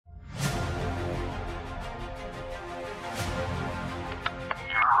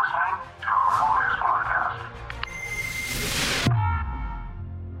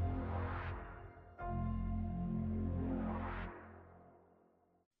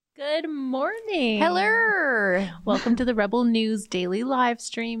Good morning. Hello. Welcome to the Rebel News Daily live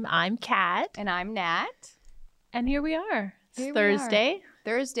stream. I'm Kat. And I'm Nat. And here we are. It's Here we Thursday.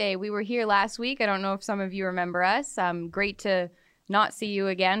 Thursday. We were here last week. I don't know if some of you remember us. Great to not see you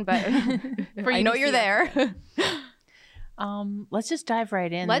again, but I know you're there. Let's just dive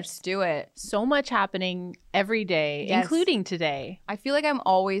right in. Let's do it. So much happening every day, Yes. including today. I feel like I'm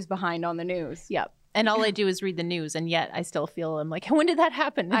always behind on the news. Yep. And all I do is read the news, and yet I still feel I'm like, when did that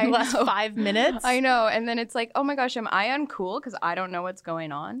happen? In I the last know. 5 minutes? I know. And then it's like, oh my gosh, am I uncool because I don't know what's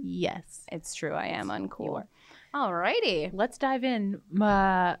going on? Yes. It's true. I am You uncool. are. Alrighty. Let's dive in.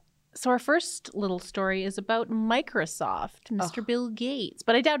 So our first little story is about Microsoft, Mr. Bill Gates.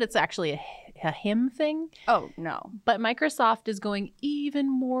 But I doubt it's actually a him thing. Oh, no. But Microsoft is going even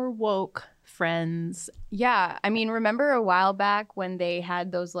more woke, friends. Yeah. I mean, remember a while back when they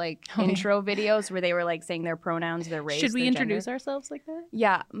had those like intro videos where they were like saying their pronouns, their race, Should we their introduce gender? ourselves like that?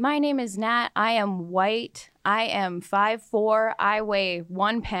 Yeah, my name is Nat. I am white. I am 5'4". I weigh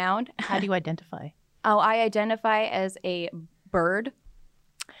 1 pound. How do you identify? Oh, I identify as a bird.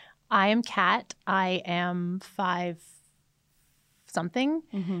 I am Kat. I am 5 something.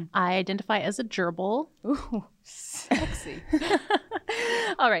 I identify as a gerbil. Ooh, sexy.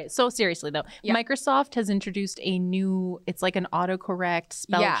 All right. So seriously though, Yeah. Microsoft has introduced a new, it's like an autocorrect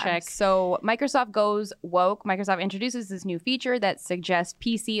spell check. So Microsoft goes woke. Microsoft introduces this new feature that suggests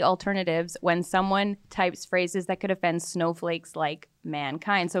PC alternatives when someone types phrases that could offend snowflakes like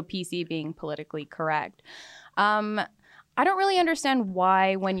mankind. So PC being politically correct. I don't really understand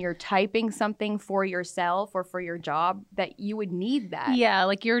why when you're typing something for yourself or for your job that you would need that. Yeah,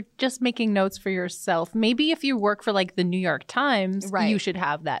 like you're just making notes for yourself. Maybe if you work for like the New York Times, Right. you should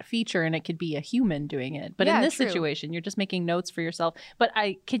have that feature and it could be a human doing it. But Yeah, in this true. situation, you're just making notes for yourself. But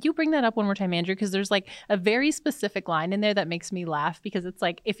could you bring that up one more time, Andrew? Because there's like a very specific line in there that makes me laugh because it's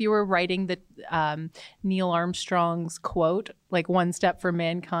like if you were writing the Neil Armstrong's quote, like one step for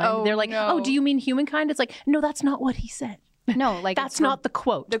mankind, Oh, they're like, no. oh, do you mean humankind? It's like, no, that's not what he said. No, like That's it's not the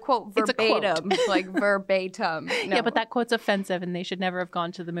quote. the quote It's a quote. verbatim, like verbatim. No. Yeah, but that quote's offensive and they should never have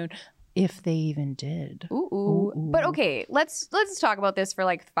gone to the moon if they even did. Ooh. But okay, let's talk about this for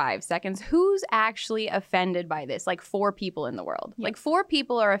like 5 seconds. Who's actually offended by this? Like 4 people in the world. Like 4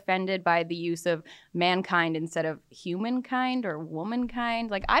 people are offended by the use of mankind instead of humankind or womankind.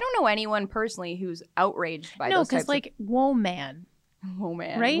 Like I don't know anyone personally who's outraged by No, those because types like, whoa, man. whoa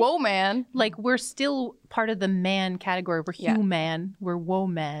man, right? Whoa man. Like we're still part of the man category. We're Yeah. human. We're whoa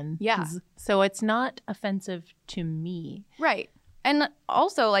man. Yeah. So it's not offensive to me. Right. And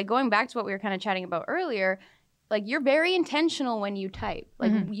also, like, going back to what we were kind of chatting about earlier, like, you're very intentional when you type.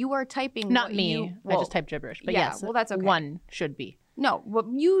 Like, you are typing Not what me. you... I just type gibberish. But yeah, yes, well, that's okay. one should be. No, but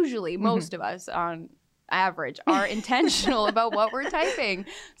usually, most of us, on average, are intentional about what we're typing.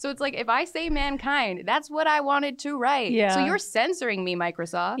 So it's like, if I say mankind, that's what I wanted to write. Yeah. So you're censoring me,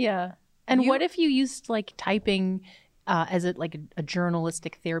 Microsoft. Yeah. And You- what if you used like typing as a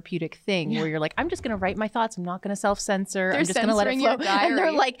journalistic therapeutic thing where you're like, I'm just going to write my thoughts. I'm not going to self-censor. They're I'm just going to let it censoring flow. your diary. And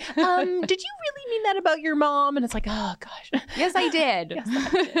they're like, did you really mean that about your mom? And it's like, oh, gosh. Yes, I did.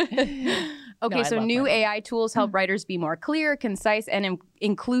 Okay, No, I so love new my AI tools help writers be more clear, concise, and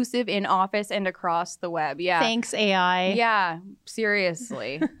inclusive in Office and across the web. Yeah. Thanks, AI. Yeah,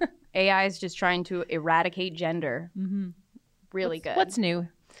 seriously. AI is just trying to eradicate gender. Really good. What's new?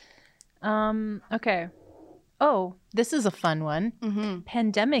 Okay. Oh, this is a fun one.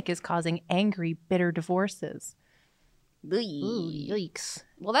 Pandemic is causing angry, bitter divorces. Ooh, yikes.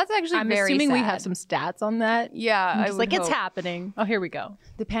 Well, that's actually I'm very assuming we sad. have some stats on that. Yeah, I'm I just would like, it's hope. happening. Oh, here we go.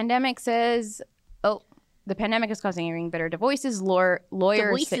 The pandemic says, the pandemic is causing angry, bitter divorces. Lawyers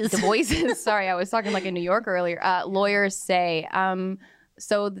say, Divorces. divorces. Sorry, I was talking like a New Yorker earlier. Lawyers say,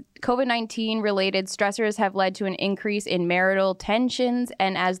 so COVID-19 related stressors have led to an increase in marital tensions.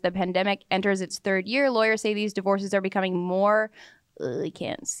 And as the pandemic enters its 3rd year, lawyers say these divorces are becoming more, I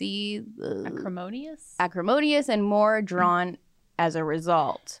can't see, Acrimonious? acrimonious and more drawn as a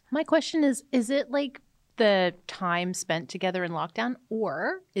result. My question is it like the time spent together in lockdown,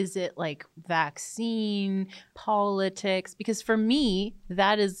 or is it like vaccine, politics? Because for me,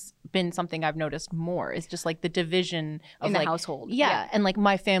 that has been something I've noticed more. It's just like the division of In the like, household. Yeah, Yeah. and like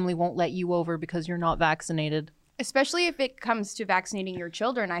my family won't let you over because you're not vaccinated. Especially if it comes to vaccinating your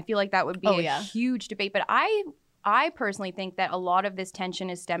children. I feel like that would be Oh, a yeah. huge debate. But I personally think that a lot of this tension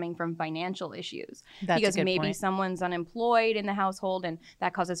is stemming from financial issues. That's a because good maybe point. someone's unemployed in the household and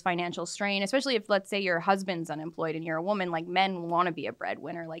that causes financial strain, especially if, let's say, your husband's unemployed and you're a woman. Like, men want to be a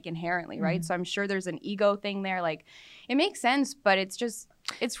breadwinner, like, inherently, right? Mm-hmm. So I'm sure there's an ego thing there. Like, it makes sense, but it's just...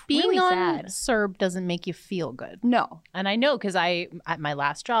 It's Being really on sad. CERB doesn't make you feel good. No. And I know because at my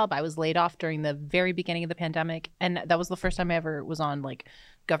last job, I was laid off during the very beginning of the pandemic. And that was the first time I ever was on like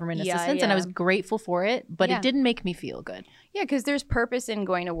government assistance. And I was grateful for it, but it didn't make me feel good. Yeah, because there's purpose in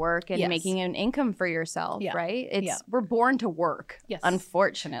going to work and Yes. making an income for yourself, Yeah. right? Yeah. We're born to work, Yes.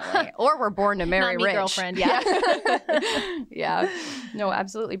 unfortunately. Or we're born to marry Not me, rich. girlfriend. Yeah. Yeah. No,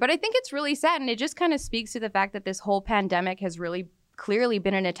 absolutely. But I think it's really sad. And it just kind of speaks to the fact that this whole pandemic has really clearly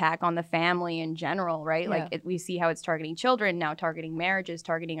been an attack on the family in general, right? Yeah. Like we see how it's targeting children, now targeting marriages,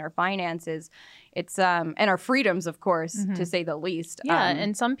 targeting our finances. It's and our freedoms, of course, to say the least. Yeah.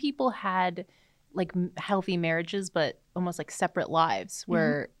 And some people had like healthy marriages, but almost like separate lives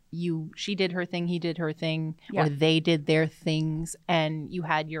where she did her thing, he did her thing, Yeah. or they did their things, and you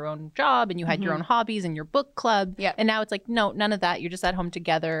had your own job and you had your own hobbies and your book club. Yep. And now it's like, no, none of that. You're just at home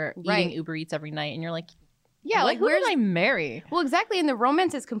together Right. eating Uber Eats every night. And you're like, yeah, like who where's did I marry? well, exactly, and the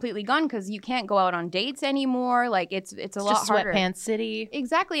romance is completely gone because you can't go out on dates anymore. Like it's a lot Just harder. sweatpants city.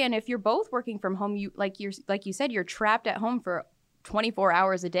 Exactly, and if you're both working from home, you like you said, you're trapped at home for 24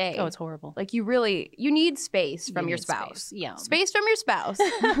 hours a day. Oh, it's horrible. like you need space from your need spouse. space. Yeah. Space from your spouse.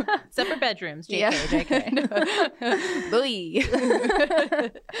 Separate bedrooms. JK, Yeah. JK. Boy.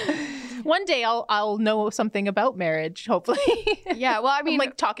 One day I'll know something about marriage, hopefully. Yeah, well, I I'm mean,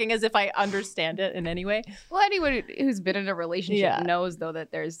 like talking as if I understand it in any way. well, anyone who's been in a relationship Yeah. knows though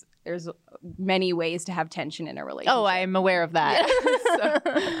that there's many ways to have tension in a relationship. Oh, I'm aware of that. So-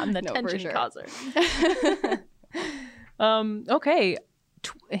 I'm the No, for tension sure. causer. Okay.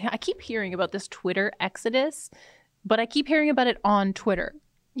 I keep hearing about this Twitter exodus, but I keep hearing about it on Twitter.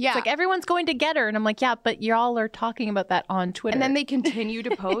 Yeah. It's like everyone's going to get her. And I'm like, yeah, but y'all are talking about that on Twitter. and then they continue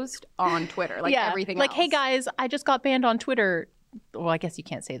to post on Twitter, like everything like, else. hey guys, I just got banned on Twitter. Well, I guess you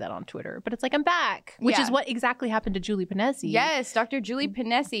can't say that on Twitter, but it's like I'm back, which Yeah. is what exactly happened to Julie Ponesi. Yes, Dr. Julie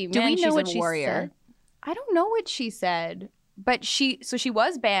Ponesi. Do Man, we know she's what a she warrior. said? I don't know what she said, but she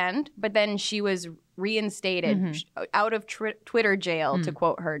was banned, but then she was reinstated out of Twitter jail, to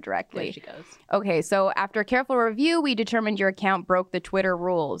quote her directly. There she goes. Okay, so after careful review, we determined your account broke the Twitter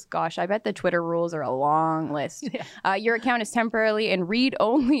rules. Gosh, I bet the Twitter rules are a long list. Yeah. Your account is temporarily in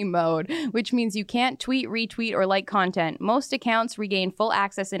read-only mode, which means you can't tweet, retweet, or like content. Most accounts regain full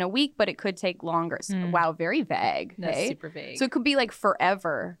access in a week, but it could take longer. So, wow, very vague. That's hey? super vague. So it could be like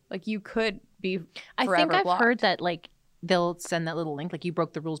forever. Like you could be I forever think I've blocked. heard that like they'll send that little link, like you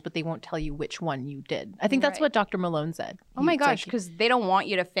broke the rules, but they won't tell you which one you did. I think that's Right. what Dr. Malone said. Oh my It's like- gosh, because they don't want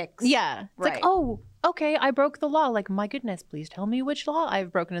you to fix. yeah. It's Right. like, oh, okay, I broke the law. Like, my goodness, please tell me which law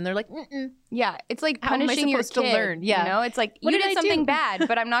I've broken. And they're like, mm-mm. Yeah, it's like How am I punishing your supposed to kid, learn? Yeah. You know, it's like What you did did I something do? bad,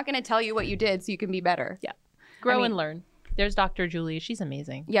 but I'm not going to tell you what you did so you can be better. Yeah. Grow mean- and learn. There's Dr. Julie. She's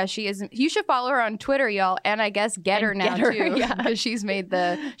amazing. Yeah, she is. You should follow her on Twitter, y'all, and I guess get her now get her, too. yeah. because she's made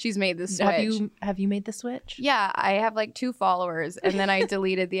the switch. Have you made the switch? Yeah, I have like 2 followers, and then I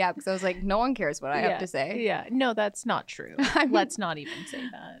deleted the app because I was like, no one cares what I have to say. Yeah. No, that's not true. I mean- Let's not even say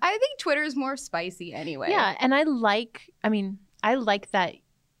that. I think Twitter is more spicy anyway. Yeah. And I like that.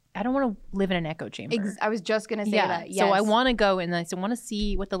 I don't want to live in an echo chamber. I was just gonna say that. Yes. So I want to go and I want to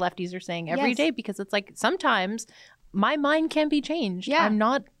see what the lefties are saying every day Yes. because it's like sometimes my mind can be changed. Yeah.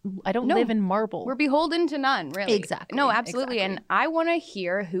 I don't No. live in marble. We're beholden to none, really. Exactly, No, absolutely. exactly. And I want to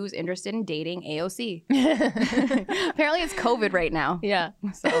hear who's interested in dating AOC. Apparently, it's COVID right now. yeah.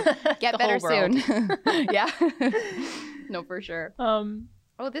 So get The better whole world. soon. Yeah. No, for sure.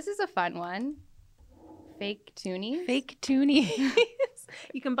 Oh, this is a fun one. Fake toonies. Fake toonies.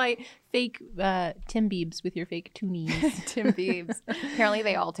 You can buy fake Tim Biebs with your fake toonies. Tim Biebs. Apparently,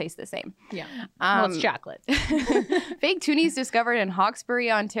 they all taste the same. Yeah. Well, it's Um, chocolate. Fake toonies discovered in Hawkesbury,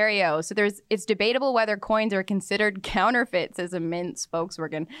 Ontario. So it's debatable whether coins are considered counterfeits, as a Mint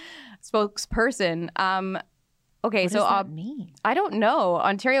spokesperson. Okay, What so does that mean? I don't know.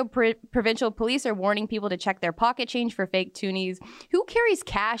 Ontario provincial police are warning people to check their pocket change for fake toonies. Who carries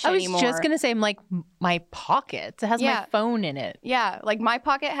cash I was anymore? just gonna say, I'm like my pocket. It has Yeah. my phone in it. Yeah, like my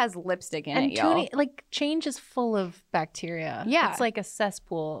pocket has lipstick in And it, y'all. like change is full of bacteria. Yeah. It's like a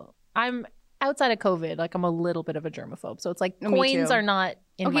cesspool. I'm outside of COVID, like I'm a little bit of a germaphobe. So it's like Me coins too. are not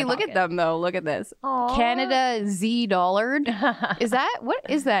in Okay, my look at pocket. them though. Look at this. Aw. Canada Z dollared. What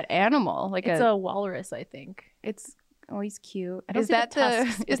is that animal? Like It's a walrus, I think. it's oh, he's cute. I don't Is see the that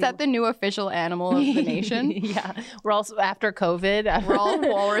tusks, but is that the new official animal of the nation? Yeah. We're also after COVID. We're all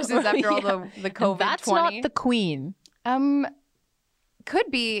walruses after all the And COVID. that's 20. not the queen.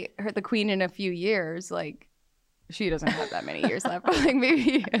 Could be the queen in a few years. Like she doesn't have that many years left. Like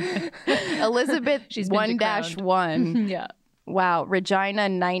maybe Elizabeth She's been decrowned. 1-1. Yeah. Wow, Regina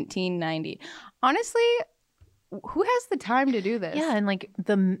 1990. Honestly, who has the time to do this? Yeah, and like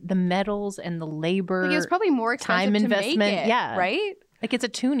the metals and the labor, Like, it was probably more expensive time to investment. make it, Yeah, right? like it's a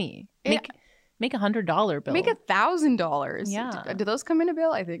toonie. Yeah. Make $100 bill. Make $1,000. Yeah. Do those come in a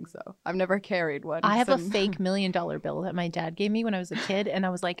bill? I think so. I've never carried one. I have a so- fake $1 million bill that my dad gave me when I was a kid, and I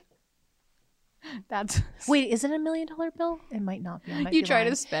was like, That's "Wait, is it $1 million bill? It might not be." I might you be try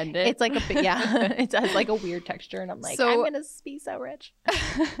lying. to spend it. It's like a big, yeah. It has like a weird texture, and I'm like, So- I'm gonna be so rich.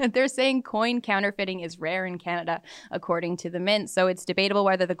 They're saying coin counterfeiting is rare in Canada, according to the Mint. So it's debatable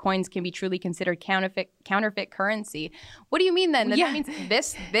whether the coins can be truly considered counterfeit currency. What do you mean then? That Yeah. means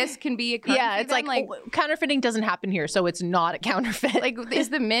this can be a currency? Yeah, it's then? like counterfeiting doesn't happen here, so it's not a counterfeit. like is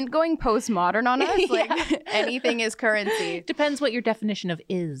the Mint going postmodern on us? Like Yeah. anything is currency. Depends what your definition of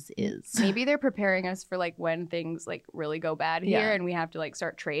is. Maybe they're preparing us for like when things like really go bad here Yeah. and we have to like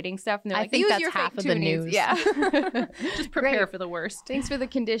start trading stuff. And they're I like, think use that's your half fake of the toonies. news. Yeah. Just prepare Great. for the worst. Thanks for the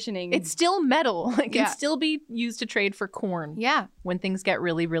conditioning. It's still metal. It can Yeah. still be used to trade for corn yeah, when things get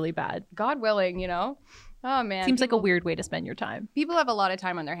really, really bad. God willing, you know. Oh man, Seems like a weird way to spend your time. people have a lot of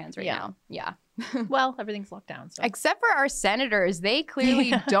time on their hands right Yeah. now. Yeah. Well, everything's locked down. So Except for our senators, they clearly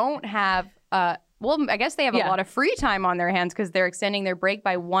Yeah. don't have. Well, I guess they have a Yeah. lot of free time on their hands because they're extending their break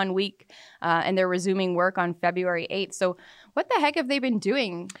by 1 week, and they're resuming work on February 8th. So, what the heck have they been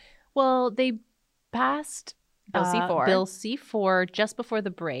doing? well, they passed Bill C4. Bill C4 just before the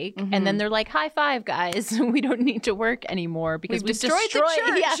break, Mhm. and then they're like, "High five, guys! We don't need to work anymore because We've we've destroyed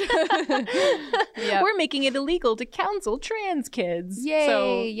the church." Yeah. Yep. We're making it illegal to counsel trans kids. Yay!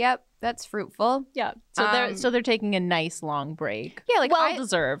 So Yep, that's fruitful. yeah, so Um, they're taking a nice long break. Yeah, like well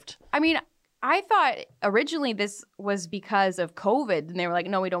deserved. I mean, I thought originally this was because of COVID, and they were like,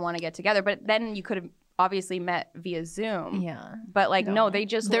 "No, we don't want to get together." But then you could have obviously met via Zoom. Yeah, But like, no, they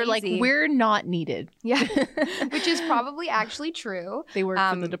just they're lazy. like, we're not needed. yeah, which is probably actually true. They work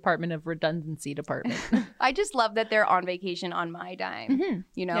for the Um, Department of Redundancy Department. I just love that they're on vacation on my dime. Mhm.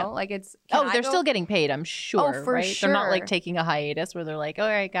 You know, Yeah. like it's. Oh, can I they're go- still getting paid, I'm sure. for right? They're not like sure. taking a hiatus where they're like, all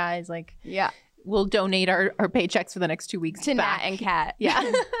right, guys, like Yeah, we'll donate our paychecks for the next 2 weeks to back. Nat and Kat.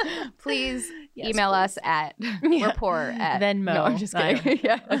 Yeah. Please Yes, email please. us at Yeah. report at Venmo. No, I'm just I kidding.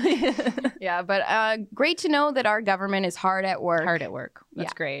 yeah, don't- yeah, but great to know that our government is hard at work. Hard at work.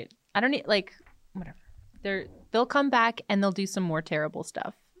 That's Yeah. great. I don't need like whatever. They'll come back and they'll do some more terrible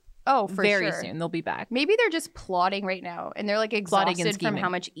stuff. Oh, for Very sure. soon. They'll be back. Maybe they're just plotting right now and they're like Plotting and exhausted from scheming. how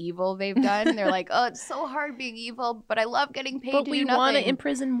much evil they've done. They're like, oh, it's so hard being evil, but I love getting paid But to we do want to nothing.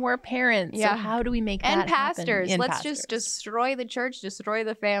 imprison more parents. Yeah. So how do we make that And happen? pastors. And Let's just pastors. destroy the church, destroy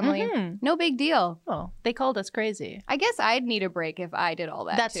the family. Mhm. No big deal. Oh, they called us crazy. I guess I'd need a break if I did all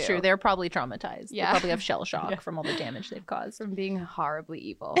that. That's too. true. They're probably traumatized. Yeah. They probably have shell shock Yeah. from all the damage they've caused. From being horribly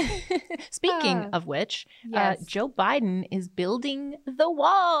evil. Speaking of which, yes. Joe Biden is building the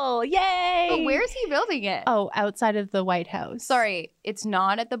wall. Yay! But where's he building it? Oh, outside of the White House. Sorry, it's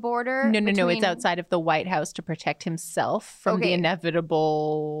not at the border. No, it's between- outside of the White House to protect himself from the Okay.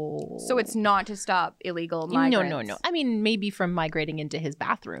 inevitable. So it's not to stop illegal no, migrants. no. I mean, maybe from migrating into his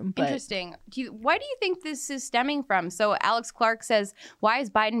bathroom, but Interesting. Why do you think this is stemming from? So Alex Clark says, why is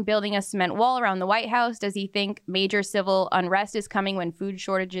Biden building a cement wall around the White House? Does he think major civil unrest is coming when food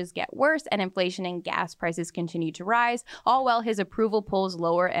shortages get worse and inflation and gas prices continue to rise, all while his approval polls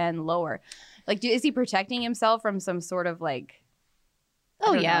lower and lower? Like, is he protecting himself from some sort of like, I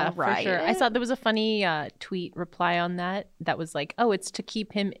oh don't yeah, know, for sure. I riot? saw there was a funny tweet reply on that was like, oh, it's to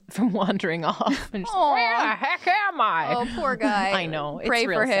keep him from wandering off. And just, Aw. where the heck am I? oh, poor guy. I know. It's Pray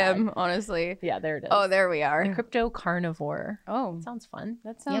real for him, sad. honestly. Yeah, there it is. Oh, there we The are. crypto carnivore. Oh, Sounds fun.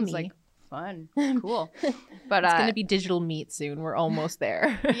 that sounds Yummy. like fun. Cool. But It's gonna be digital meat soon. We're almost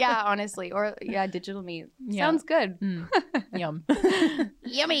there. yeah, honestly, or yeah, digital meat Yeah. sounds good. Mm. Yum.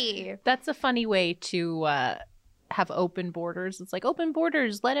 Yummy. That's a funny way to have open borders. It's like open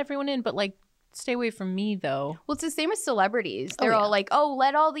borders, let everyone in, but like stay away from me though. Well, it's the same as celebrities. Oh, They're yeah. all like, "Oh,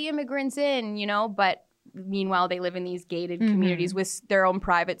 let all the immigrants in," you know, but meanwhile they live in these gated Mhm. communities with their own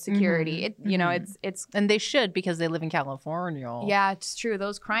private security. Mhm. It, you know, Mhm. it's And they should because they live in California. yeah, it's true.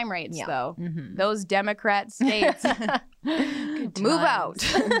 Those crime rates Yeah. though. Mhm. Those Democrat states. Good Move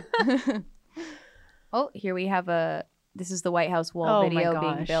times. out. Oh, here we have this is the White House wall Oh my video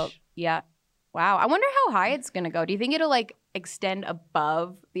being gosh. built. Yeah. Wow. I wonder how high it's going to go. Do you think it'll like extend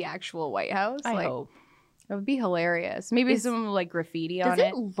above the actual White House? I like, hope. That would be hilarious. Maybe Is- some like graffiti Does on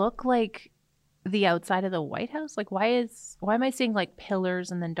it look like the outside of the White House? Like why am I seeing like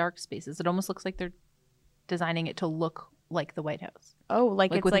pillars and then dark spaces? It almost looks like they're designing it to look like the White House. Oh,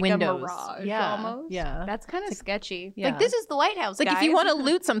 like it's with like windows. a mirage Yeah, almost? yeah. That's kind of sketchy. yeah. Like, this is the White House, It's like if you guys. want to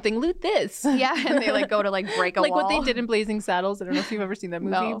loot something, loot this. Yeah, and they like go to like break a like wall. what they did in Blazing Saddles. I don't know if you've ever seen that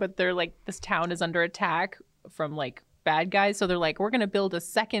movie, No. but they're like this town is under attack from like bad guys. So they're like, we're going to build a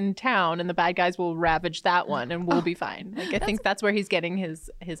second town and the bad guys will ravage that one and we'll be fine. Like, I think that's where he's getting his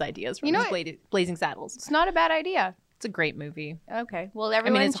ideas from. Blazing Saddles. It's not a bad idea. It's a great movie. Okay. Well,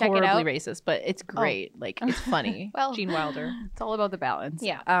 everyone it's check it out. horribly racist, but it's great. Like, it's funny. Well, Gene Wilder. It's all about the balance.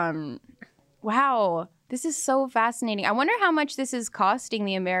 Yeah. Wow. This is so fascinating. I wonder how much this is costing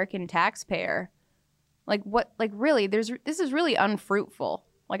the American taxpayer. Like what? Like really? This is really unfruitful.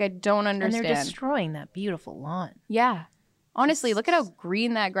 Like I don't understand. And they're destroying that beautiful lawn. Yeah. Honestly, look at how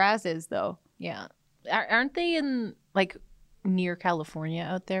green that grass is, though. Yeah. Aren't they in like near California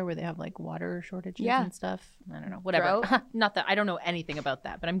out there where they have like water shortages and stuff? I don't know. Whatever. Not that I don't know anything about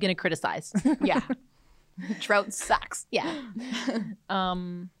that, but I'm gonna criticize. Yeah. Drought sucks. Yeah.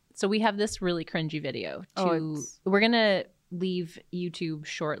 So we have this really cringy video. We're gonna leave YouTube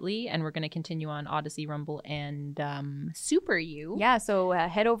shortly, and we're gonna continue on Odyssey, Rumble, and Super You. Yeah. So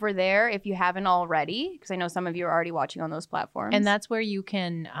head over there if you haven't already, because I know some of you are already watching on those platforms. And that's where you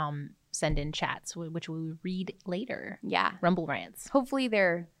can send in chats, which we'll read later. Yeah. Rumble rants. Hopefully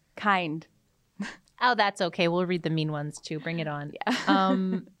they're kind. Oh, that's okay. We'll read the mean ones too. Bring it on.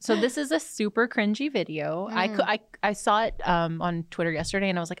 Yeah. So this is a super cringy video. I saw it on Twitter yesterday,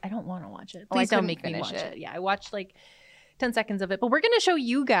 and I was like, I don't want to watch it. Please don't make me watch it. Yeah, I watched like 10 seconds of it, but we're gonna show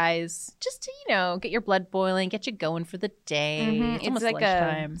you guys just to get your blood boiling, get you going for the day. Mm-hmm. It's almost like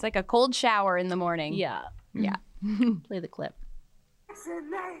lunchtime. It's like a cold shower in the morning. Yeah. Yeah. Play the clip.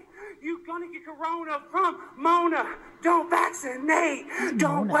 Vaccinate. You gonna get corona from Mona. Don't vaccinate.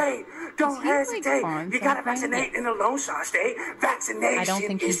 Don't wait. Don't hesitate. You gotta vaccinate in the Lone Star State.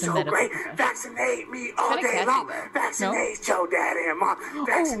 Vaccination is so great. Vaccinate me all day long. Vaccinate your daddy and mom.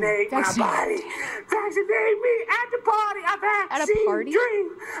 Vaccinate my body. Vaccinate me at the party. A vaccine dream.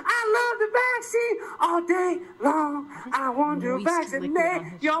 I love the vaccine all day long. I want to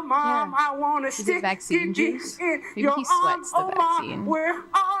vaccinate your mom. I want to stick it deep in your arm. Oh, mom, where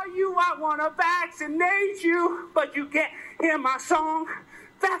are you? I want to vaccinate you, but you can't hear my song.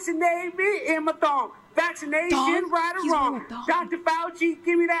 Vaccinate me in my thong. Vaccination, right or wrong. Dr. Fauci,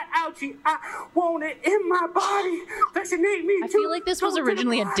 give me that ouchie. I want it in my body. Vaccinate me. I feel like this was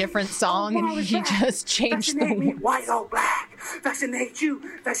originally a different song, and he just changed the Vaccinate me, words. white or black. Vaccinate you.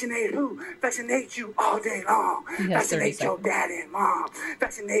 Vaccinate who? Vaccinate you all day long. Vaccinate your daddy and mom.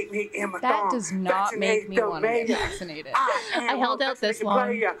 Vaccinate me in my thong. That does not make me want to get vaccinated. I held out this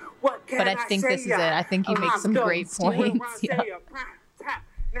long, but I think this is it. I think he makes some great points. Yeah.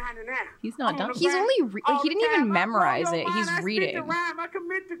 He's not done. He's only he didn't even memorize it. He's reading. I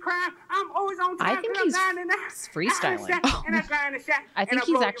think he's freestyling. I think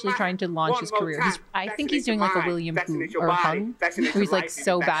he's actually trying to launch his career. I think he's doing like a William Hung, where he's like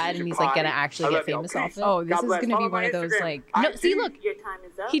so bad and he's like gonna actually get famous off it. Oh, this is gonna be one of those like. No, see, look,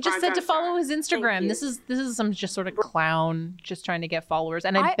 he just said to follow his Instagram. This is some just sort of clown just trying to get followers,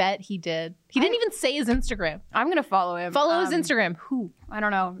 and I bet he did. He didn't even say his Instagram. I'm gonna follow him. Follow his Instagram. Who? I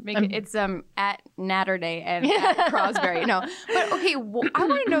don't know. It's at Natterday and at Crosby. No, but okay. Well, I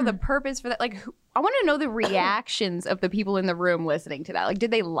want to know the purpose for that. Like, I want to know the reactions of the people in the room listening to that. Like,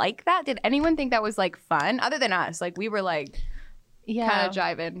 did they like that? Did anyone think that was like fun? Other than us, like we were like, kind of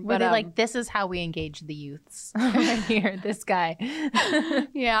jiving. Were they like, this is how we engage the youths right here? This guy.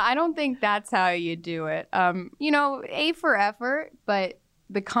 Yeah, I don't think that's how you do it. A for effort, but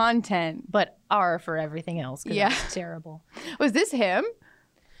the content, but R for everything else. Yeah, it's terrible. Was this him?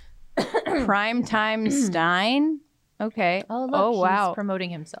 Primetime Stein. Okay. Oh, look, wow. He's promoting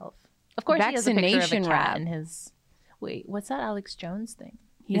himself. Of course, he has a picture of a cat in his. Wait, what's that Alex Jones thing?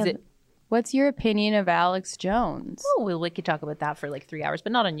 What's your opinion of Alex Jones? Oh, we could talk about that for like 3 hours,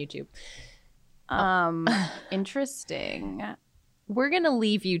 but not on YouTube. Interesting. We're gonna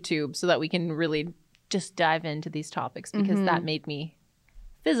leave YouTube so that we can really just dive into these topics because that made me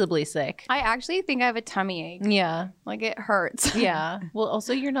visibly sick. I actually think I have a tummy ache. Yeah. Like it hurts. Yeah. Well,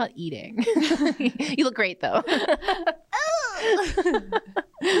 also you're not eating. You look great though.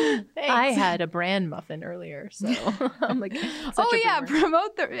 I had a bran muffin earlier, so I'm like, ignore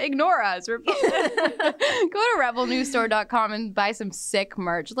us. Go to rebelnewsstore.com and buy some sick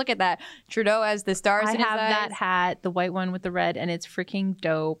merch. Look at that. Trudeau has the stars in his eyes. I have that hat, the white one with the red, and it's freaking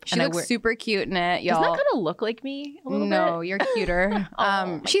dope. She looks super cute in it, y'all. Doesn't that kind of look like me a little bit? No, you're cuter.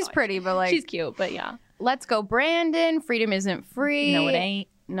 She's pretty, but like she's cute, but yeah. Let's go, Brandon. Freedom isn't free. No, it ain't.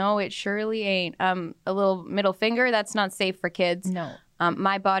 No, it surely ain't. A little middle finger. That's not safe for kids. No.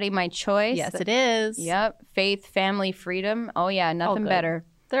 My body, my choice. Yes, it is. Yep. Faith, family, freedom. Oh yeah, nothing better.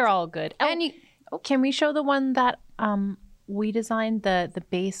 They're all good. And can we show the one that we designed the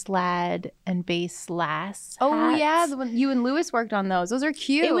base lad and base lass Oh hats. yeah, the one you and Lewis worked on those. Those are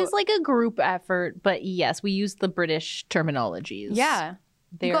cute. It was like a group effort, but yes, we used the British terminologies. yeah.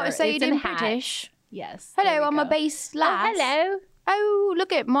 You got to say it in British. Yes. Hello, I'm a base lass. hello. Oh,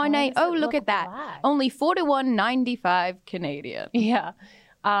 look at my name. does Oh, it look look at that. black? Only 41.95 Canadian. Yeah.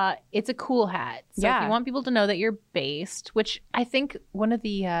 It's a cool hat. So if Yeah. you want people to know that you're based, which I think one of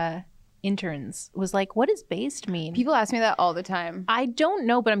the interns was like, what does based mean? People ask me that all the time. I don't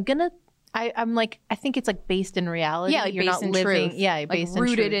know, but I'm like, I think it's like based in reality. Yeah, like you're based not in living. truth. Yeah, Like based in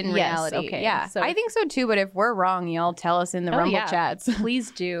rooted truth. in Yes, reality. okay. Yeah, So I think so too. But if we're wrong, y'all tell us in the Rumble yeah. chats. Please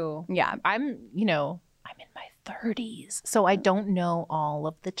do. Yeah. I'm in my 30s, so I don't know all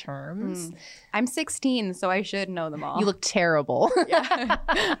of the terms. I'm 16, so I should know them all. You look terrible. Yeah.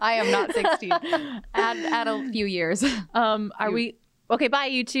 I am not 16. Add a few years. Are we okay? Bye,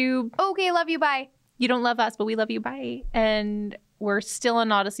 YouTube. Okay, love you. Bye. You don't love us, but we love you. Bye. And we're still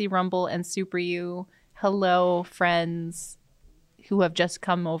on Odyssey, Rumble, and Super You. Hello, friends who have just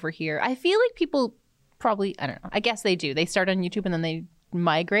come over here. I feel like people probably, I don't know. I guess they do. They start on YouTube and then they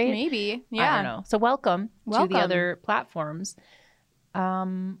migrate. Maybe. Yeah. I don't know. So welcome to Welcome. the other platforms.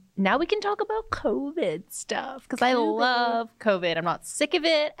 Now we can talk about COVID stuff because I love COVID. I'm not sick of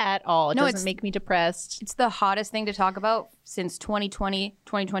it at all. It No, doesn't it's- make me depressed. It's the hottest thing to talk about since 2020,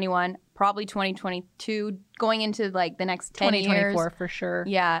 2021, probably 2022, going into like the next 10 2024 years. for sure.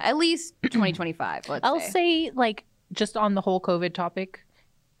 Yeah, at least 2025, let's I'll say. say, like, just on the whole COVID topic,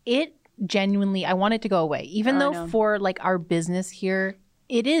 it genuinely, I want it to go away. Even I though know. for like our business here,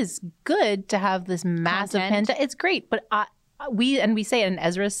 it is good to have this massive Content. pandemic. It's great, but we say it, and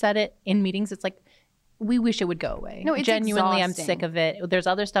Ezra said it in meetings. It's like we wish it would go away. No, it's genuinely, I'm exhausting. sick of it. There's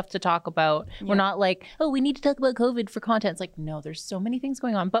other stuff to talk about. We're not like, oh, we need to talk about COVID for content. It's like, no, there's so many things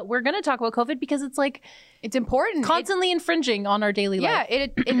going on, but we're going to talk about COVID because it's like It's important. constantly infringing on our daily Yeah, life.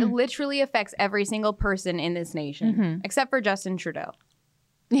 it literally affects every single person in this nation, except for Justin Trudeau.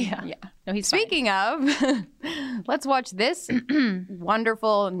 Yeah. Yeah. No, he's fine. Speaking of, let's watch this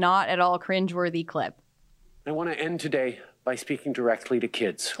wonderful, not at all cringeworthy clip. I want to end today by speaking directly to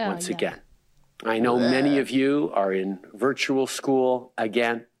kids once yeah. again. I know many of you are in virtual school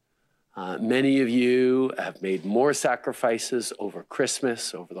again. Many of you have made more sacrifices over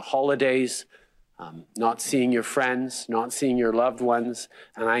Christmas, over the holidays, not seeing your friends, not seeing your loved ones.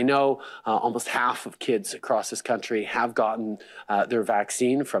 And I know almost half of kids across this country have gotten their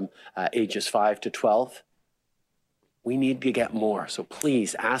vaccine from ages 5 to 12. We need to get more. So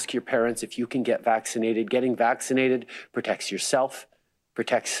please ask your parents if you can get vaccinated. Getting vaccinated protects yourself,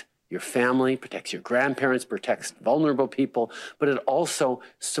 protects your family, protects your grandparents, protects vulnerable people, but it also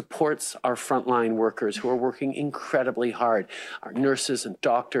supports our frontline workers who are working incredibly hard, our nurses and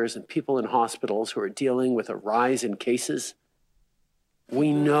doctors and people in hospitals who are dealing with a rise in cases.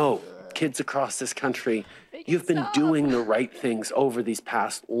 We know, kids across this country, you've been doing the right things over these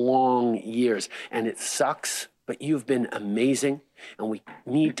past long years, and it sucks, but you've been amazing, and we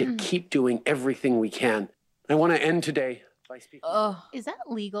need to keep doing everything we can. I want to end today by speaking. Is that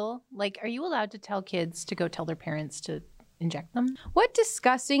legal? Like, are you allowed to tell kids to go tell their parents to inject them? What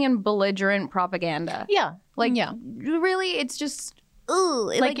disgusting and belligerent propaganda. Yeah. Like, yeah. really, it's just,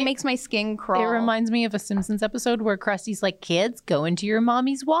 ugh, it Like, it- makes my skin crawl. It reminds me of a Simpsons episode where Krusty's like, kids, go into your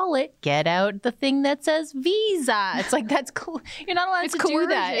mommy's wallet, get out the thing that says Visa. It's like, that's cool. You're not allowed It's to do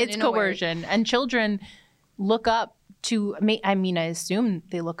that. coercion It's in a way. coercion. And children look up to, I mean, I assume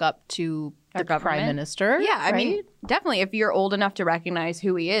they look up to Our the prime government. minister. Yeah, I mean, right? definitely. If you're old enough to recognize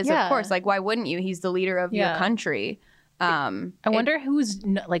who he is, Yeah. of course. Like, why wouldn't you? He's the leader of your Yeah. country. I wonder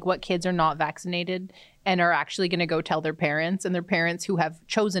like what kids are not vaccinated and are actually going to go tell their parents, and their parents who have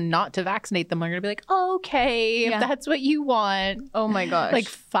chosen not to vaccinate them are going to be like, okay, Yeah. if that's what you want. Oh my gosh. Like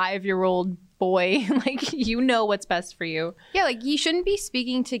 5-year-old boy, like, you know what's best for you. yeah, like he shouldn't be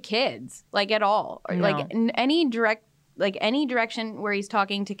speaking to kids, like at all. Or, No. like in any direction where he's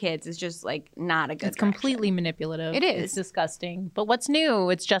talking to kids is just like not a good. It's completely manipulative. It is. It's disgusting. But what's new?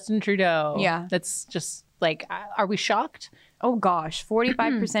 It's Justin Trudeau. Yeah. That's just like, are we shocked? Oh gosh,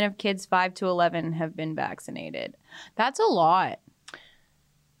 45% of kids 5 to 11 have been vaccinated. That's a lot.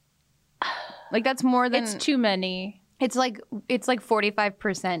 Like that's more than It's too many. It's like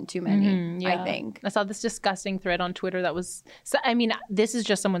 45% too many. I think. I saw this disgusting thread on Twitter that was, so, I mean, this is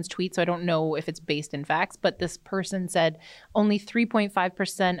just someone's tweet, so I don't know if it's based in facts, but this person said only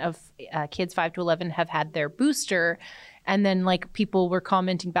 3.5% of kids 5 to 11 have had their booster. And then like people were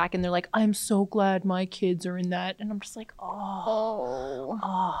commenting back and they're like, I'm so glad my kids are in that. And I'm just like, oh,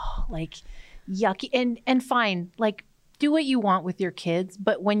 like yucky. And fine, like do what you want with your kids,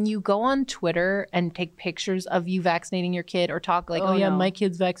 but when you go on Twitter and take pictures of you vaccinating your kid or talk like, oh yeah, no. my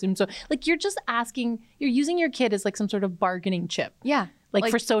kid's vaccinated. So like you're just asking, you're using your kid as like some sort of bargaining chip. Yeah. Like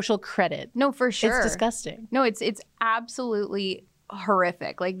for social credit. No, for sure. It's disgusting. No, it's absolutely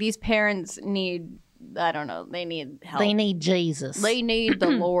horrific. Like these parents need, I don't know, they need help. They need Jesus. They need the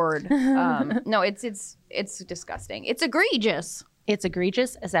Lord. No, it's disgusting. It's egregious. It's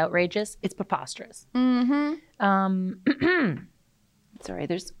egregious. It's outrageous. It's preposterous. Sorry,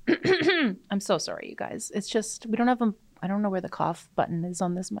 there's. I'm so sorry, you guys. It's just we don't have a. I don't know where the cough button is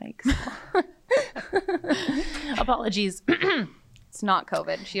on this mic. So. Apologies. It's not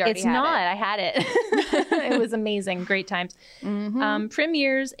COVID. She already It's had not. it. I had it. It was amazing. Great times.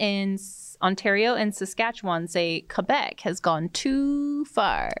 Premiers in Ontario and Saskatchewan say Quebec has gone too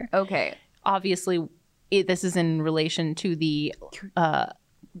far. Okay. Obviously, this is in relation to the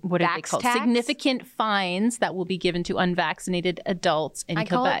what are they Vax called? tax? Significant fines that will be given to unvaccinated adults in I Quebec.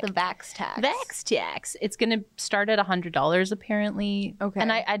 call it the Vax tax. Vax tax. It's going to start at $100 apparently. Okay. And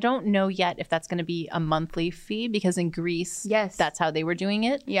I don't know yet if that's going to be a monthly fee because in Greece, Yes. that's how they were doing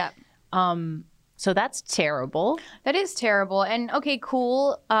it. Yeah. So that's terrible. That is terrible. And okay,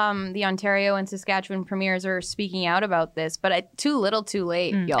 cool. The Ontario and Saskatchewan premiers are speaking out about this, but too little, too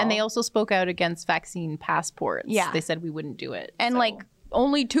late, y'all. And they also spoke out against vaccine passports. Yeah. They said we wouldn't do it. And So- like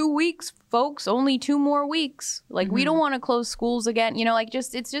only 2 weeks, folks. Only 2 more weeks. Like we don't want to close schools again. You know, like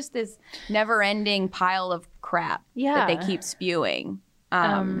it's just this never-ending pile of crap that they Yeah. keep spewing.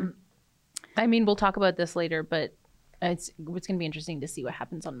 I mean, we'll talk about this later, but it's going to be interesting to see what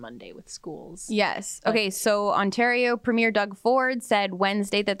happens on Monday with schools. Yes. Okay. So Ontario Premier Doug Ford said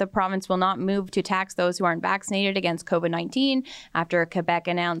Wednesday that the province will not move to tax those who aren't vaccinated against COVID-19 after Quebec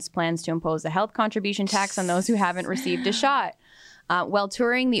announced plans to impose a health contribution tax on those who haven't received a shot. While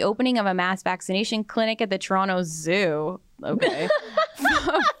touring the opening of a mass vaccination clinic at the Toronto Zoo. Okay.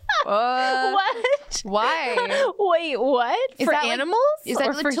 What? Why? Wait, what? Is For that like- animals is that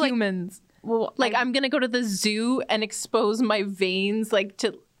or like for to, like- humans? Well, Like I'm going to go to the zoo and expose my veins like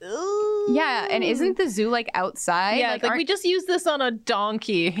to... yeah. And isn't the zoo like outside? Yeah, Like, like aren't- we just use this on a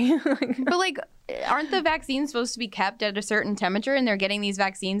donkey. But like, aren't the vaccines supposed to be kept at a certain temperature, and they're getting these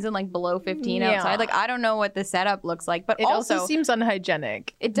vaccines in like below 15 Yeah. outside? Like, I don't know what the setup looks like, but It also seems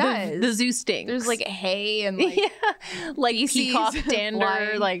unhygienic. It The- does. The zoo stinks. there's like hay and like like feces peacock dander,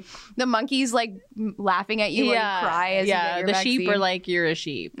 flying. like the monkeys like laughing at you while you cry as you get your the vaccine. sheep are like you're a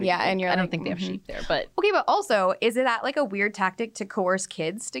sheep. Yeah, and you're I don't like, think they have sheep there, but Okay, but also, is it that like a weird tactic to coerce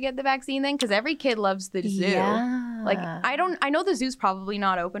kids to get the vaccine then? Because every kid loves the zoo. yeah. Like, I know the zoo's probably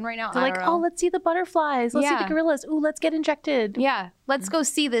not open right now. They're I like, don't know. oh, let's see the butterflies. Let's see Yeah. the gorillas. Ooh, let's get injected. Yeah, let's go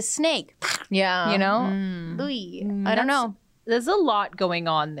see the snake. Yeah. You know? Mm. Ooh, I don't know. There's a lot going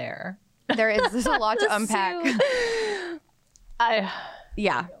on there. There's a lot to The unpack. zoo.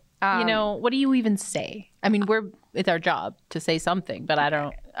 Yeah. You know, what do you even say? I mean, it's our job to say something, but I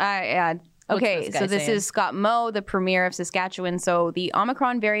don't. Yeah. Okay, this guy so this saying? is Scott Moe, the premier of Saskatchewan. So the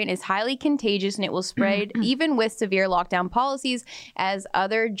Omicron variant is highly contagious and it will spread even with severe lockdown policies as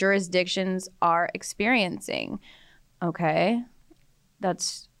other jurisdictions are experiencing. Okay,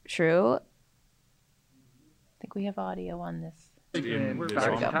 that's true. I think we have audio on this.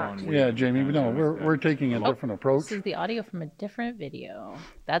 Yeah, Jamie, but no, we're taking a different approach. This is the audio from a different video.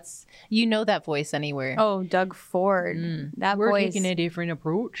 That's that voice anywhere. Oh, Doug Ford. That We're voice. taking a different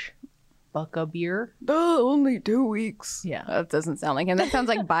approach. Buck a beer. Only 2 weeks. Yeah. That doesn't sound like him. That sounds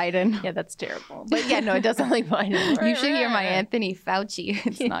like Biden. Yeah, that's terrible. But yeah, no, it does sound like Biden. You should hear my Anthony Fauci.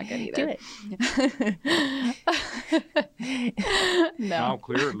 It's not good either. Do it. Now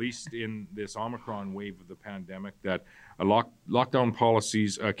clear, at least in this Omicron wave of the pandemic, that lockdown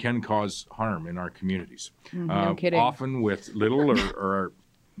policies can cause harm in our communities. No kidding. Often with little or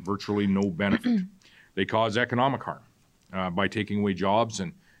virtually no benefit. They cause economic harm by taking away jobs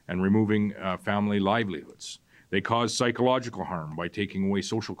and removing family livelihoods. They cause psychological harm by taking away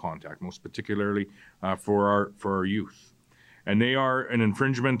social contact, most particularly for our youth. And they are an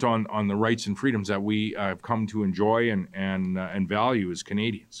infringement on the rights and freedoms that we have come to enjoy and value as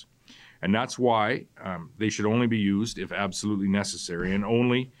Canadians. And that's why they should only be used if absolutely necessary, and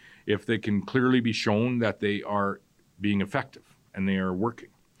only if they can clearly be shown that they are being effective and they are working.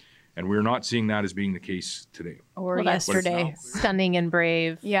 And we're not seeing that as being the case today. Or Well, that's yesterday. Stunning and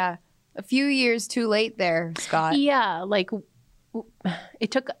brave. Yeah. A few years too late there, Scott. Yeah, like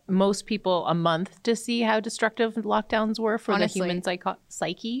it took most people a month to see how destructive lockdowns were for Honestly. the human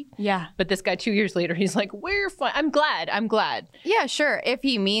psyche. Yeah. But this guy 2 years later, he's like, we're fine. I'm glad. Yeah, sure. If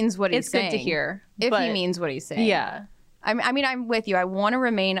he means what he's It's saying. good to hear. If he but- means what he's saying. Yeah. I mean, I'm with you. I want to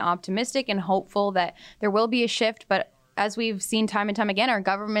remain optimistic and hopeful that there will be a shift, but as we've seen time and time again, our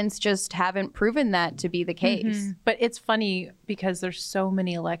governments just haven't proven that to be the case. But it's funny because there's so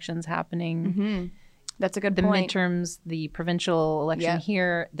many elections happening. That's a good the point. midterms, the provincial election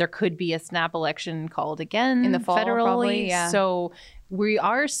here, there could be a snap election called again in the fall, federally. probably, So we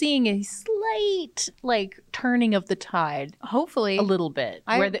are seeing a slight turning of the tide, hopefully a little bit.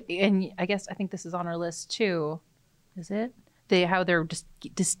 And I think this is on our list too. Is it? How they're just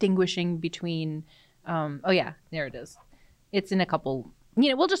distinguishing between. There it is. It's in a couple.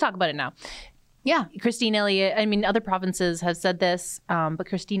 We'll just talk about it now. Yeah, Christine Elliott, other provinces have said this, but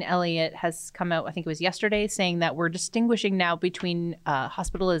Christine Elliott has come out, I think it was yesterday, saying that we're distinguishing now between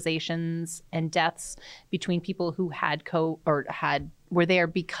hospitalizations and deaths between people who were there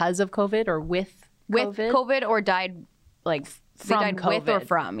because of COVID or with COVID or died from died COVID. With or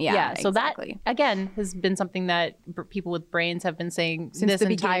from. Yeah, so exactly. That, again, has been something that people with brains have been saying since this the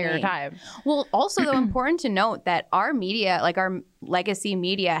entire time. Well, also, though, important to note that our media, our legacy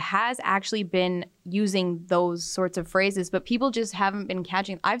media, has actually been using those sorts of phrases, but people just haven't been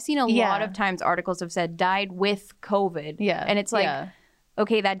catching. I've seen a lot of times articles have said died with COVID. Yeah. And it's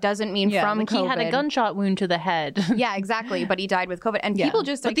okay, that doesn't mean from COVID. He had a gunshot wound to the head. Yeah, exactly. But he died with COVID. And people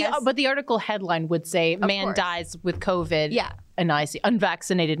just, but the article headline would say, man dies with COVID. Yeah. An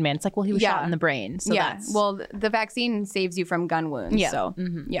unvaccinated man. It's he was shot in the brain. So well, the vaccine saves you from gun wounds. Yeah. So,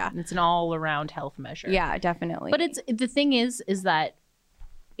 it's an all-around health measure. Yeah, definitely. But the thing is that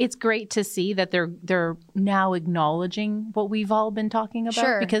it's great to see that they're now acknowledging what we've all been talking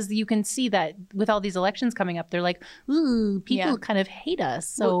about, because you can see that with all these elections coming up, they're like, ooh, people kind of hate us.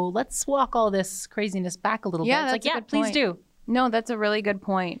 So let's walk all this craziness back a little bit. It's please do. No, that's a really good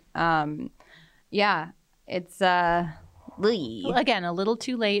point. It's again, a little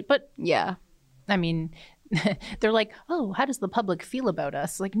too late, but they're like, oh, how does the public feel about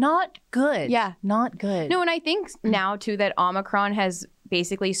us? Not good. Yeah. Not good. No, and I think now, too, that Omicron has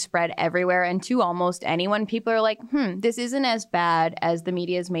basically spread everywhere and to almost anyone. People are like, this isn't as bad as the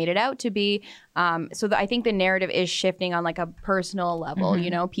media's made it out to be. I think the narrative is shifting on a personal level.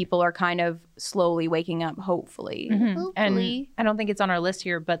 People are kind of slowly waking up, hopefully. And I don't think it's on our list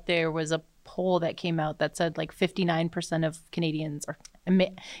here, but there was a poll that came out that said 59% of Canadians, or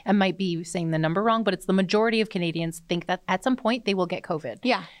I might be saying the number wrong, but it's the majority of Canadians think that at some point they will get COVID.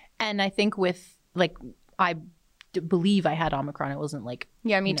 Yeah. And I think with I believe I had Omicron. It wasn't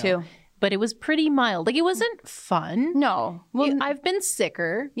me too. But it was pretty mild. It wasn't fun. No. Well, I've been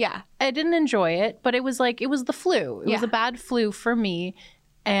sicker. Yeah. I didn't enjoy it, but it was it was the flu. It was a bad flu for me.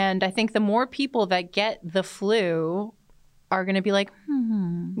 And I think the more people that get the flu are going to be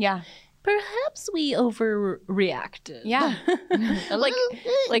yeah, perhaps we overreacted. Yeah.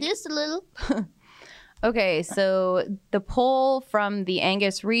 Just a little. Okay, so the poll from the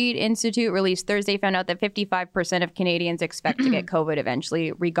Angus Reid Institute released Thursday found out that 55% of Canadians expect to get COVID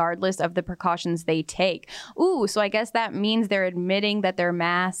eventually, regardless of the precautions they take. Ooh, so I guess that means they're admitting that their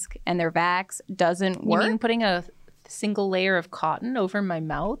mask and their vax doesn't work? You mean putting a single layer of cotton over my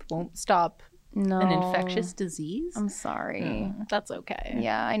mouth won't stop an infectious disease? I'm sorry. That's okay.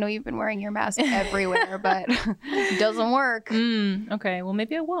 Yeah, I know you've been wearing your mask everywhere, but it doesn't work. Okay, well,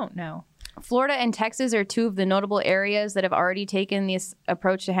 maybe I won't now. Florida and Texas are two of the notable areas that have already taken this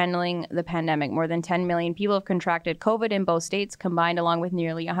approach to handling the pandemic. More than 10 million people have contracted COVID in both states combined, along with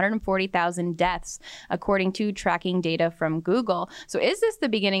nearly 140,000 deaths, according to tracking data from Google. So is this the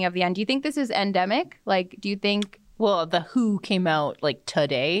beginning of the end? Do you think this is endemic? Do you think... Well, the WHO came out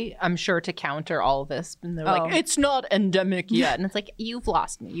today, I'm sure, to counter all this. And they're it's not endemic yet. And it's you've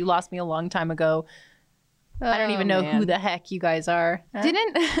lost me. You lost me a long time ago. I don't even know who the heck you guys are.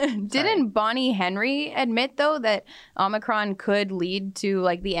 Didn't Bonnie Henry admit, though, that Omicron could lead to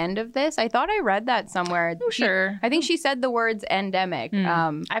the end of this? I thought I read that somewhere. Oh, sure. I think she said the words endemic.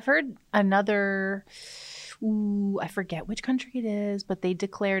 I've heard another... I forget which country it is, but they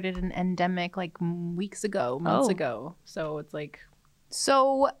declared it an endemic months ago. So it's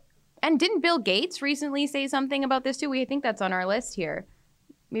So, and didn't Bill Gates recently say something about this too? I think that's on our list here.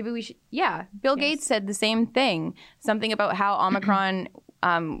 Maybe we should. Yeah, Bill Gates said the same thing. Something about how Omicron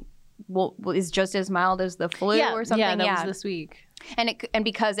is just as mild as the flu or something. Yeah, that was this week. And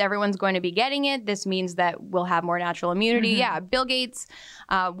because everyone's going to be getting it, this means that we'll have more natural immunity. Yeah, Bill Gates,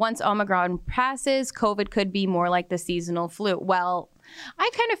 once Omicron passes, COVID could be more like the seasonal flu. Well, I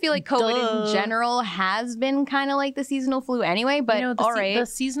kind of feel like COVID in general has been kind of like the seasonal flu anyway, but the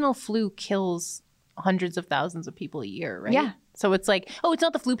seasonal flu kills hundreds of thousands of people a year, right? Yeah. So it's it's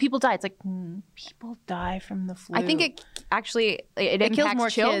not the flu, people die. It's people die from the flu. I think it impacts kills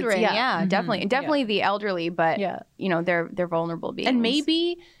more children. Kids. Yeah, definitely. Definitely the elderly, but they're vulnerable beings. And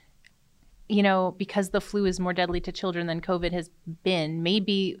maybe you know, because the flu is more deadly to children than COVID has been,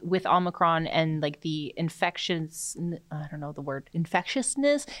 maybe with Omicron and like the infections, I don't know the word,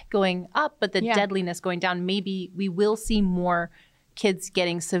 infectiousness going up, but the deadliness going down, maybe we will see more kids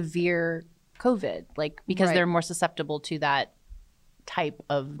getting severe COVID, like because they're more susceptible to that type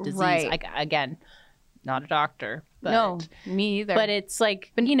of disease. Again, not a doctor. But, no, me either. But it's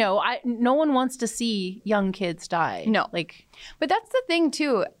like, you know, no one wants to see young kids die. No. Like, but that's the thing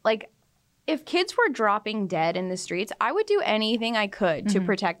too. Like, if kids were dropping dead in the streets, I would do anything I could to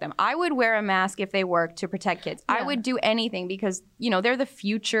protect them. I would wear a mask if they work to protect kids. I would do anything because, you know, they're the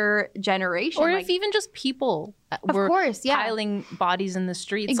future generation. Or if even just people were piling bodies in the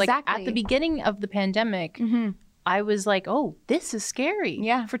streets. Exactly. Like at the beginning of the pandemic, I was like, oh, this is scary.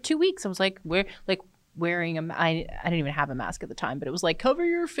 Yeah. For 2 weeks, I was like, wearing I didn't even have a mask at the time, but it was like, cover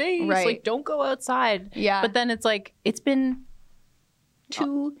your face. Right. Like, don't go outside. Yeah. But then it's like, it's been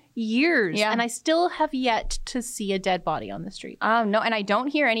 2 years and I still have yet to see a dead body on the street. No, and I don't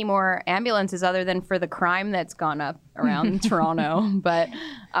hear any more ambulances other than for the crime that's gone up around Toronto. But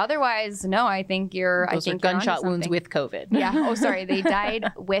otherwise, no, I think you're. Those I think are gunshot wounds with COVID. Yeah. Oh, sorry, they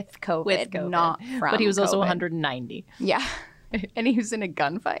died with COVID, not from. But he was also COVID. 190. Yeah, and he was in a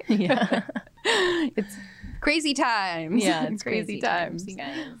gunfight. Yeah, it's crazy times. Yeah, it's crazy times. you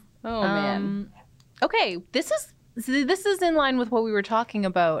guys. Oh man. Okay, this is in line with what we were talking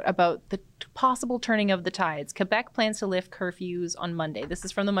about the possible turning of the tides. Quebec plans to lift curfews on Monday. This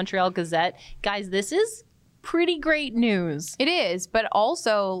is from the Montreal Gazette. Guys, this is pretty great news. It is, but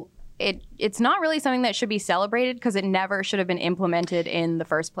also it's not really something that should be celebrated because it never should have been implemented in the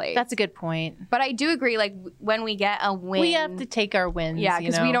first place. That's a good point. But I do agree, like, when we get a win... We have to take our wins, yeah,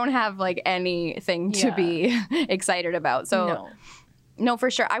 because we don't have, like, anything to be excited about. So... No,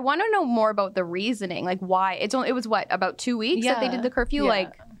 for sure. I want to know more about the reasoning, like why. It was what, about 2 weeks that they did the curfew?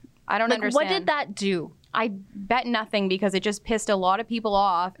 Like, I don't understand. What did that do? I bet nothing because it just pissed a lot of people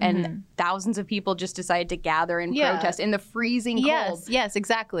off and thousands of people just decided to gather and protest in the freezing cold. Yes,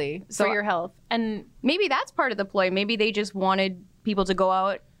 exactly. So for your health. And maybe that's part of the ploy. Maybe they just wanted people to go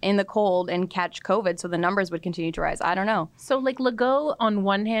out in the cold and catch COVID so the numbers would continue to rise. I don't know. So like Legault on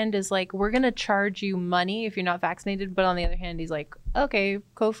one hand is like, we're going to charge you money if you're not vaccinated. But on the other hand, he's like, okay,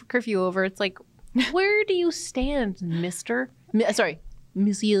 curfew over. It's like, where do you stand, monsieur? Like,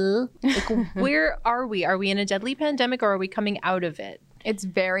 where are we? Are we in a deadly pandemic or are we coming out of it? It's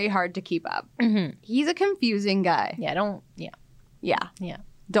very hard to keep up. He's a confusing guy. Yeah.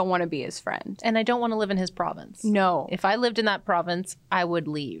 Don't want to be his friend. And I don't want to live in his province. No. If I lived in that province, I would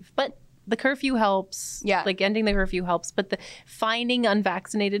leave. But the curfew helps. Yeah. Like ending the curfew helps. But the finding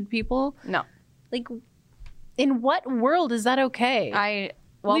unvaccinated people. No. Like, in what world is that okay?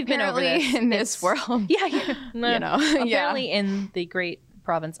 We've been over this. In this world. Yeah. You know. Apparently in the great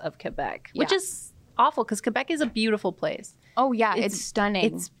province of Quebec, which is awful because Quebec is a beautiful place. Oh, yeah. It's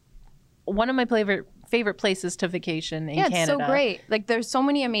stunning. It's one of my favorite places to vacation in Canada. Yeah, it's so great. Like, there's so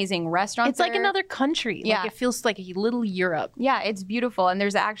many amazing restaurants. It's like another country. Yeah. Like, it feels like a little Europe. Yeah, it's beautiful. And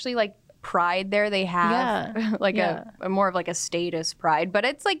there's actually, like, pride there they have. Like, a more of, like, a status pride. But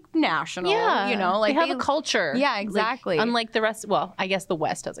it's, like, national, you know? Like, they have a culture. Yeah, exactly. Like, unlike the rest, well, I guess the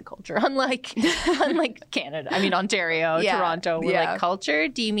West has a culture. Unlike Canada. I mean, Ontario, Toronto. We're like, culture?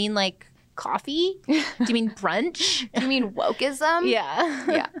 Do you mean, like, coffee? Do you mean brunch? Do you mean wokeism?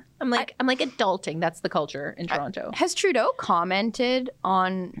 Yeah. I'm like adulting. That's the culture in Toronto. Has Trudeau commented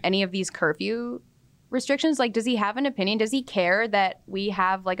on any of these curfew restrictions? Like, does he have an opinion? Does he care that we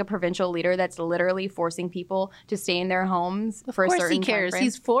have like a provincial leader that's literally forcing people to stay in their homes for a certain time frame? Of course he cares.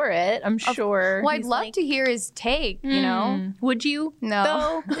 He's for it, I'm sure. Well, I'd love to hear his take, you know? Would you?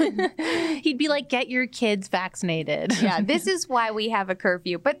 No. He'd be like, get your kids vaccinated. Yeah, this is why we have a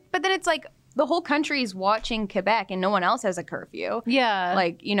curfew. But then it's like, the whole country is watching Quebec and no one else has a curfew. Yeah.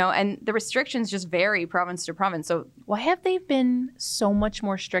 Like, you know, and the restrictions just vary province to province. So why have they been so much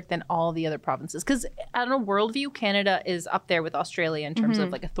more strict than all the other provinces? Because I don't know, worldview, Canada is up there with Australia in terms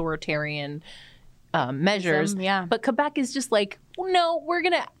of like authoritarian measures. Yeah. But Quebec is just like, no, we're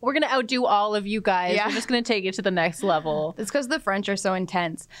gonna outdo all of you guys. Yeah. We're just gonna take it to the next level. It's because the French are so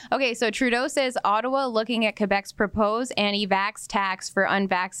intense. Okay, so Trudeau says Ottawa looking at Quebec's proposed anti-vax tax for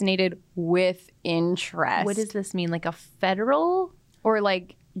unvaccinated with interest. What does this mean? Like a federal? Or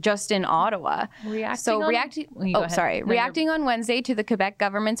like just in Ottawa. Reacting on Wednesday to the Quebec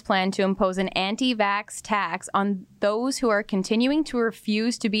government's plan to impose an anti-vax tax on those who are continuing to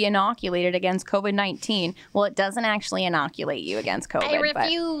refuse to be inoculated against COVID-19. Well, it doesn't actually inoculate you against COVID. I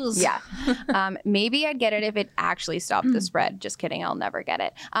refuse. Maybe I'd get it if it actually stopped the spread. Just kidding. I'll never get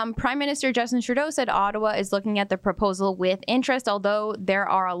it. Prime Minister Justin Trudeau said Ottawa is looking at the proposal with interest, although there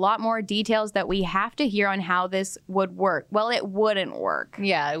are a lot more details that we have to hear on how this would work. Well, it wouldn't work.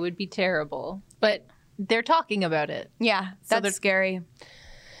 Yeah, it would be terrible. But they're talking about it. Yeah, that's scary.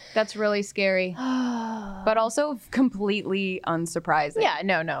 That's really scary. But also completely unsurprising. Yeah,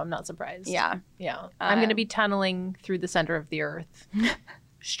 no, I'm not surprised. Yeah. I'm going to be tunneling through the center of the earth.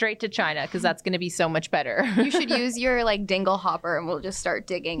 Straight to China, because that's going to be so much better. You should use your dingle hopper and we'll just start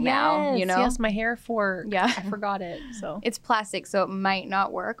digging now, you know? Yes, my hair fork. Yeah. I forgot it. So it's plastic, so it might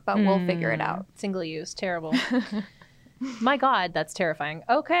not work, but we'll figure it out. Single use, terrible. My God, that's terrifying.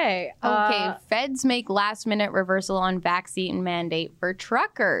 Okay. Feds make last minute reversal on vaccine mandate for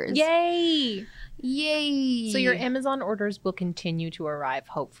truckers. Yay. Yay. So your Amazon orders will continue to arrive,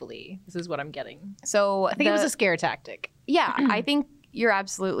 hopefully. This is what I'm getting. So I think it was a scare tactic. Yeah, I think you're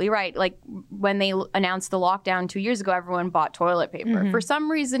absolutely right. Like when they announced the lockdown 2 years ago, everyone bought toilet paper. For some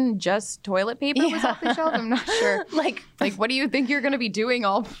reason, just toilet paper was off the shelf. I'm not sure. like what do you think you're going to be doing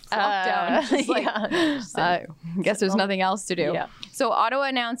all lockdown? I guess there's nothing else to do. Yeah. So Ottawa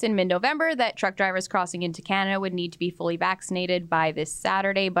announced in mid-November that truck drivers crossing into Canada would need to be fully vaccinated by this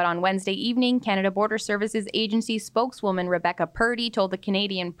Saturday. But on Wednesday evening, Canada Border Services Agency spokeswoman Rebecca Purdy told the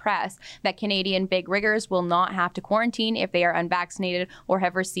Canadian press that Canadian big riggers will not have to quarantine if they are unvaccinated or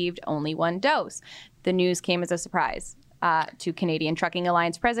have received only one dose. The news came as a surprise to Canadian Trucking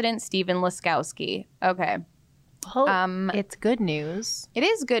Alliance President Stephen Laskowski. Okay. It's good news. It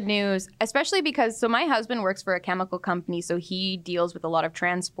is good news, especially because, so my husband works for a chemical company, so he deals with a lot of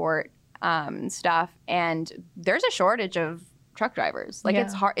transport stuff, and there's a shortage of truck drivers.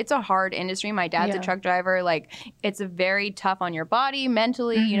 It's hard. It's a hard industry. My dad's a truck driver. It's a very tough on your body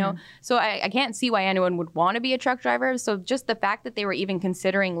mentally, you know. So I can't see why anyone would want to be a truck driver. So just the fact that they were even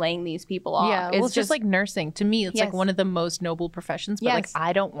considering laying these people off. It's just like nursing. To me, it's like one of the most noble professions. But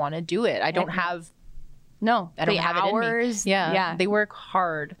I don't want to do it. I don't have. No, I don't have hours. It in me. Yeah, they work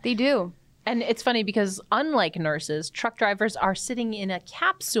hard. They do. And it's funny because unlike nurses, truck drivers are sitting in a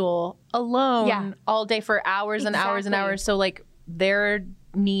capsule alone all day for hours and hours and hours. So their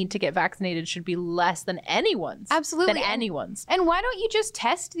need to get vaccinated should be less than anyone's. Absolutely. Than anyone's. And why don't you just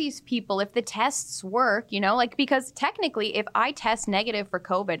test these people if the tests work, you know? Because technically if I test negative for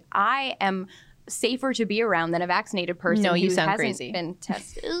COVID, I am safer to be around than a vaccinated person who hasn't crazy. Been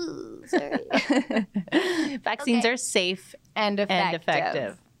tested. Ooh, sorry. Vaccines are safe and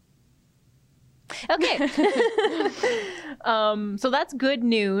effective. Okay. So that's good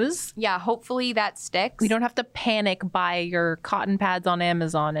news. Yeah, hopefully that sticks. We don't have to panic buy your cotton pads on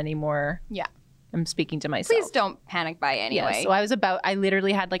Amazon anymore. Yeah. I'm speaking to myself. Please don't panic buy anyway. Yeah, so I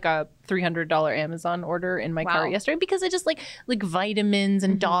literally had a $300 Amazon order in my cart yesterday because I just like vitamins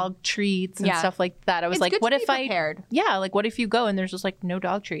and dog treats and stuff like that. I was it's what if prepared. What if you go and there's just no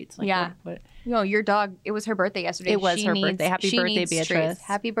dog treats? What? No, your dog, it was her birthday yesterday. It was her birthday. Happy birthday, Beatrice. Treats.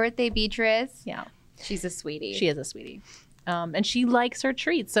 Happy birthday, Beatrice. Yeah. She's a sweetie. She is a sweetie. And she likes her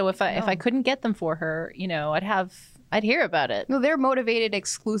treats. So if I couldn't get them for her, I'd hear about it. No, they're motivated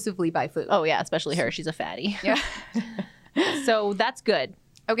exclusively by food. Oh, yeah, especially her. She's a fatty. Yeah. So that's good.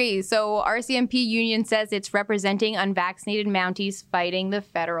 Okay, so RCMP union says it's representing unvaccinated Mounties fighting the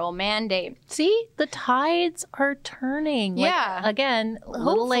federal mandate. See, the tides are turning. Again, a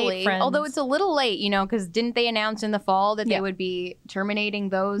little late, friends. Although it's a little late, because didn't they announce in the fall that they would be terminating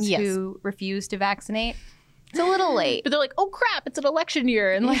those who refuse to vaccinate? It's a little late. But they're like, oh crap, it's an election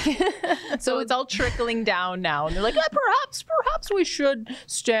year. And so it's all trickling down now. And they're like, perhaps we should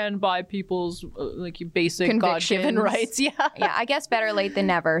stand by people's basic God-given rights. Yeah. Yeah, I guess better late than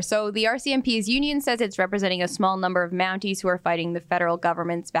never. So the RCMP's union says it's representing a small number of Mounties who are fighting the federal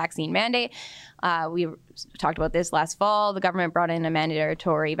government's vaccine mandate. We talked about this last fall. The government brought in a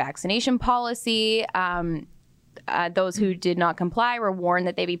mandatory vaccination policy. Those who did not comply were warned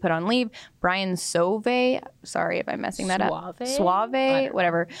that they be put on leave. Brian Sauvé, sorry if I'm messing that up. Suave,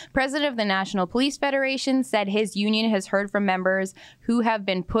 whatever. President of the National Police Federation said his union has heard from members who have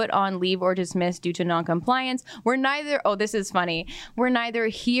been put on leave or dismissed due to noncompliance. We're neither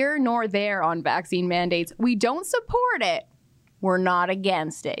here nor there on vaccine mandates. We don't support it. We're not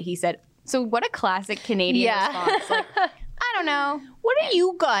against it, he said. So what a classic Canadian response. I don't know. What do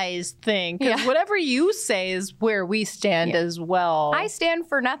you guys think? Because whatever you say is where we stand as well. I stand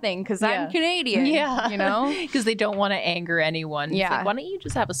for nothing because I'm Canadian. Yeah. You know? Because they don't want to anger anyone. Yeah. It's like, why don't you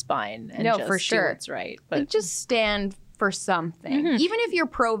just have a spine and just for sure. do what's right? But like, just stand for something. Even if you're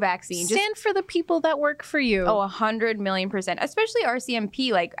pro-vaccine. Stand for the people that work for you. Oh, 100,000,000%. Especially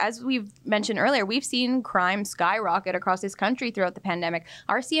RCMP. Like, as we've mentioned earlier, we've seen crime skyrocket across this country throughout the pandemic.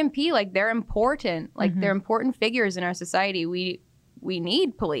 RCMP, like, they're important. Like, they're important figures in our society. We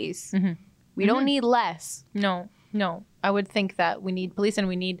need police. We don't need less. No. I would think that we need police and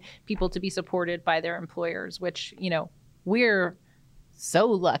we need people to be supported by their employers, which, you know, we're so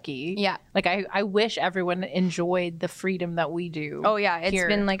lucky. Yeah. Like, I wish everyone enjoyed the freedom that we do. Oh, yeah. It's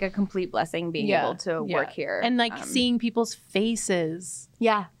been like a complete blessing being able to work here. And like seeing people's faces.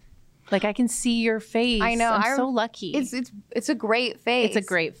 Yeah. Like, I can see your face. I know. I'm so lucky. It's a great face. It's a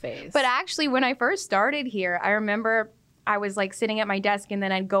great face. But actually, when I first started here, I remember I was like sitting at my desk and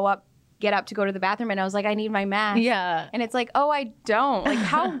then I'd get up to go to the bathroom and I was like, I need my mask. Yeah. And it's like, oh, I don't. Like,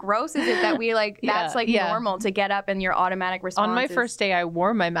 how gross is it that we like, that's like normal to get up and your automatic response On my first day, I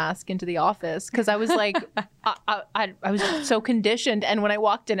wore my mask into the office because I was like, I was so conditioned. And when I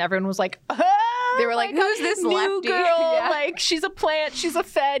walked in, everyone was like, they were like, who's this new lefty? girl? Like, she's a plant. She's a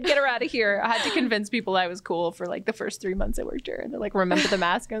fed. Get her out of here. I had to convince people I was cool for like the first 3 months I worked here. And they're like, remember the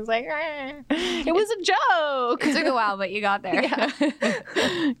mask? I was like, it was a joke. It took a while, but you got there.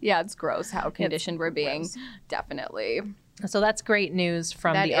 Yeah, it's gross how conditioned we're being. Gross. Definitely. So that's great news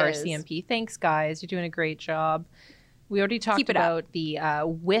from the RCMP. Thanks, guys. You're doing a great job. We already talked about the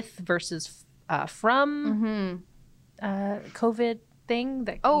with versus from COVID thing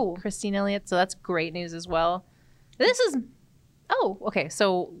that Christine Elliott. So that's great news as well. This is okay.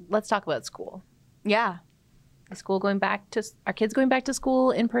 So let's talk about school. Yeah. Are kids going back to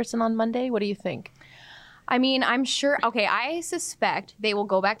school in person on Monday? What do you think? I mean, I'm sure. Okay, I suspect they will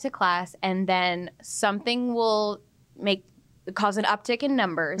go back to class and then something will cause an uptick in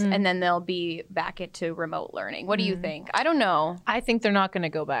numbers and then they'll be back into remote learning. What do you think? I don't know. I think they're not going to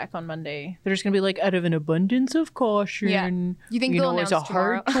go back on Monday. They're just going to be like, out of an abundance of caution. Yeah. You think they'll announce it's a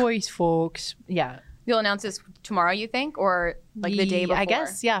tomorrow? hard choice, folks. Yeah. You'll announce this tomorrow, you think? Or like the day before? I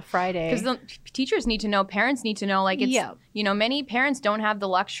guess, Friday. Because teachers need to know, parents need to know. Like, it's, you know, many parents don't have the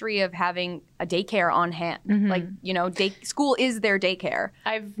luxury of having a daycare on hand. Like, you know, school is their daycare.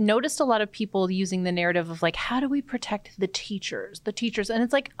 I've noticed a lot of people using the narrative of like, how do we protect the teachers? And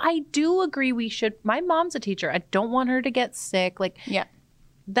it's like, I do agree we should. My mom's a teacher. I don't want her to get sick. Like,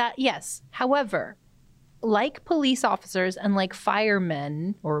 that, yes. However, like police officers and like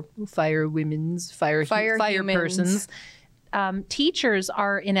firemen or firewomen's, fire persons, teachers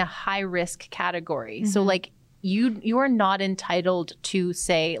are in a high risk category. So like you are not entitled to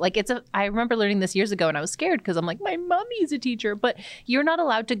say like I remember learning this years ago and I was scared because I'm like, my mommy's a teacher, but you're not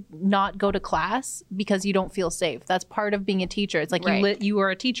allowed to not go to class because you don't feel safe. That's part of being a teacher. It's like you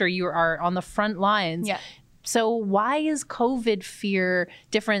are a teacher. You are on the front lines. Yeah. So why is COVID fear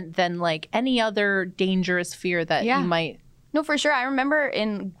different than like any other dangerous fear that you might? No, for sure. I remember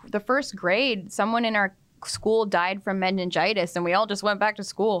in the first grade, someone in our school died from meningitis and we all just went back to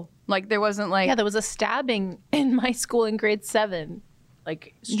school. Like there wasn't like... Yeah, there was a stabbing in my school in grade 7.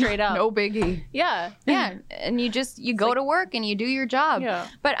 Like straight up. No biggie. Yeah. Yeah. And you go to work and you do your job. Yeah.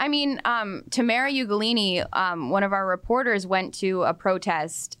 But I mean, Tamara Ugolini, one of our reporters, went to a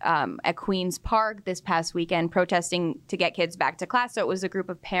protest at Queen's Park this past weekend, protesting to get kids back to class. So it was a group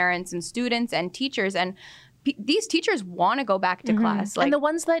of parents and students and teachers. And these teachers want to go back to class. Like, and the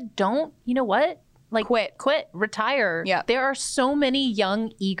ones that don't, you know what? Like quit, retire. Yeah. There are so many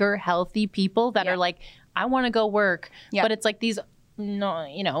young, eager, healthy people that are like, I want to go work. Yeah. But it's like these... No,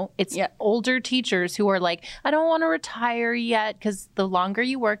 you know, it's older teachers who are like, I don't want to retire yet because the longer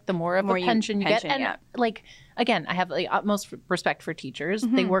you work, the more of a pension you get. And like, again, I have the utmost respect for teachers.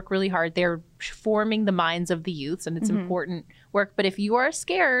 They work really hard. They're forming the minds of the youths and it's important work. But if you are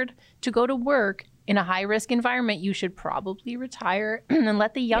scared to go to work in a high risk environment, you should probably retire and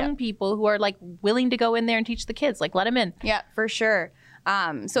let the young people who are like willing to go in there and teach the kids, like let them in. Yeah, for sure.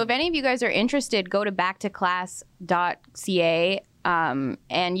 So if any of you guys are interested, go to backtoclass.ca.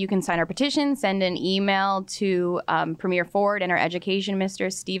 And you can sign our petition, send an email to Premier Ford and our education minister,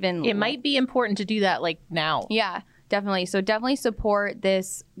 Stephen. It might be important to do that like now. Yeah, definitely. So definitely support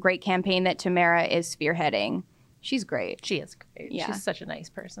this great campaign that Tamara is spearheading. She's great. She is great. Yeah. She's such a nice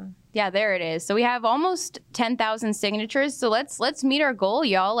person. Yeah, there it is. So we have almost 10,000 signatures. So let's meet our goal,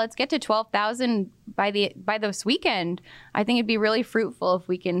 y'all. Let's get to 12,000 by this weekend. I think it'd be really fruitful if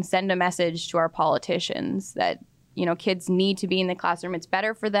we can send a message to our politicians that, you know, kids need to be in the classroom. It's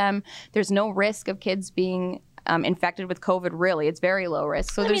better for them. There's no risk of kids being infected with COVID, really. It's very low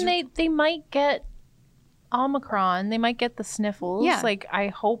risk. So I mean, they might get Omicron. They might get the sniffles. Yeah. Like, I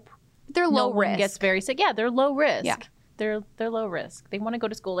hope they're no low one risk. gets very sick. Yeah, they're low risk. Yeah. They're low risk. They want to go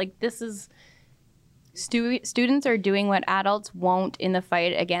to school. Like, this is... Students are doing what adults won't in the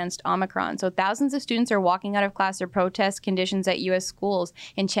fight against Omicron. So thousands of students are walking out of class to protest conditions at U.S. schools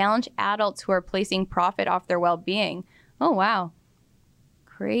and challenge adults who are placing profit off their well-being. Oh, wow.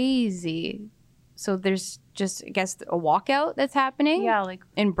 Crazy. So there's just, I guess, a walkout that's happening? Yeah, like...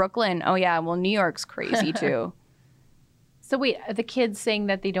 In Brooklyn. Oh, yeah. Well, New York's crazy, too. So wait, are the kids saying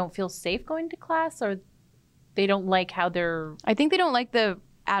that they don't feel safe going to class, or they don't like how they're... I think they don't like the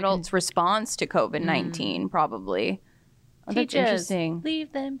adults' response to COVID-19, probably. Oh, that's interesting.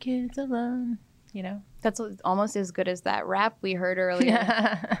 Leave them kids alone. You know? That's almost as good as that rap we heard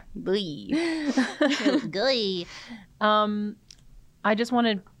earlier. Leave. I just want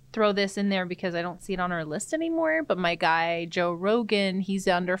to throw this in there because I don't see it on our list anymore. But my guy, Joe Rogan, he's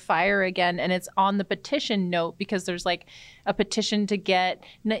under fire again. And it's on the petition note because there's like a petition to get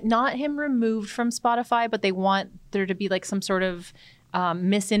not him removed from Spotify, but they want there to be like some sort of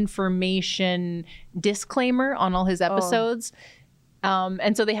misinformation disclaimer on all his episodes.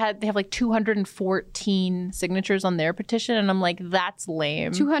 And so they have like 214 signatures on their petition, and I'm like, that's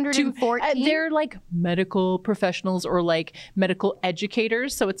lame. 214? They're like medical professionals or like medical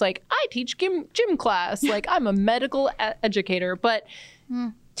educators. So it's like, I teach gym class. Like, I'm a medical educator, but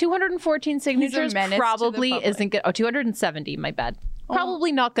 214 signatures probably isn't good. Oh, 270, my bad.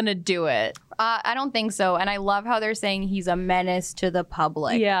 Probably not going to do it. I don't think so. And I love how they're saying he's a menace to the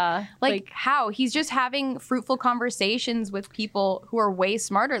public. Yeah. Like how? He's just having fruitful conversations with people who are way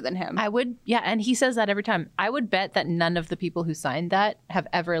smarter than him. And he says that every time. I would bet that none of the people who signed that have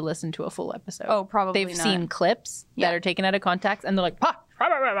ever listened to a full episode. Oh, probably They've not. seen clips that are taken out of context, and they're like, ha!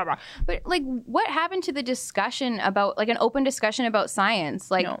 But like, what happened to the discussion about, like, an open discussion about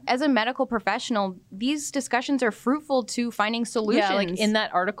science? Like, as a medical professional, these discussions are fruitful to finding solutions. Yeah, like in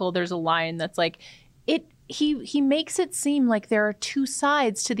that article, there's a line that's like, he makes it seem like there are two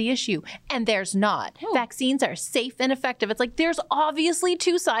sides to the issue, and there's not. Vaccines are safe and effective. It's like, there's obviously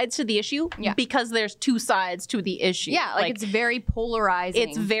two sides to the issue because there's two sides to the issue. Yeah, like it's very polarizing.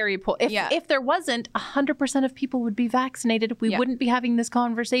 It's very if there wasn't, 100% of people would be vaccinated. We wouldn't be having this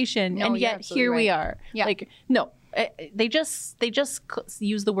conversation. No, and yet here we are. Yeah. Like, no, they just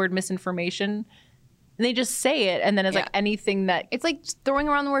use the word misinformation. And they just say it, and then it's like anything that... It's like throwing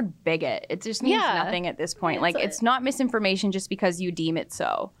around the word bigot. It just means nothing at this point. It's not misinformation just because you deem it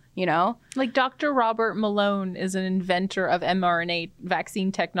so, you know? Like, Dr. Robert Malone is an inventor of mRNA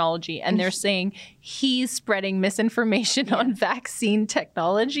vaccine technology, and they're saying he's spreading misinformation on vaccine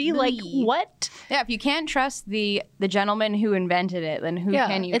technology. Like, what? Yeah, if you can't trust the gentleman who invented it, then who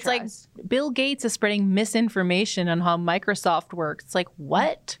can you trust? It's like Bill Gates is spreading misinformation on how Microsoft works. It's like,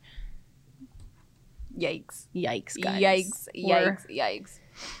 what? Yikes, guys. Yikes.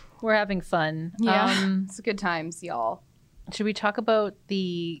 We're having fun. Yeah, it's good times, y'all. Should we talk about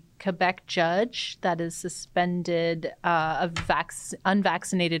the Quebec judge that has suspended a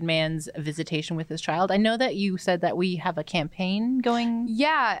unvaccinated man's visitation with his child? I know that you said that we have a campaign going.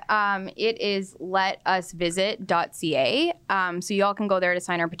 Yeah, it is letusvisit.ca. So y'all can go there to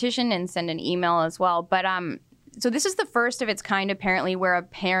sign our petition and send an email as well. But so this is the first of its kind, apparently, where a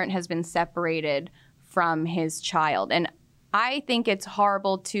parent has been separated from his child. And I think it's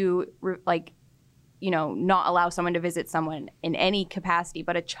horrible to, not allow someone to visit someone in any capacity,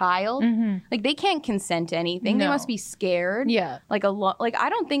 but a child, like, they can't consent to anything. No. They must be scared. Yeah. I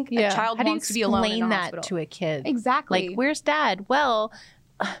don't think a child wants to be alone in a hospital. How do you explain that to a kid? Exactly. Like, where's dad? Well,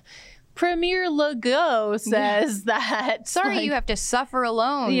 Premier Legault says that. Sorry, you have to suffer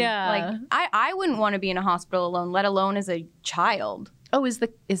alone. Yeah. Like, I wouldn't want to be in a hospital alone, let alone as a child. Oh, is the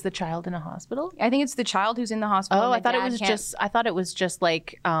child in a hospital? I think it's the child who's in the hospital. Oh, I thought it was just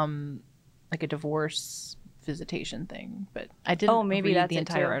like a divorce visitation thing, but I didn't read the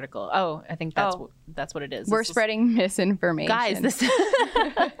entire article. Oh, I think that's what it is. We're spreading misinformation. Guys,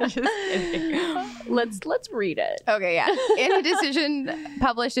 let's read it. Okay, yeah. In a decision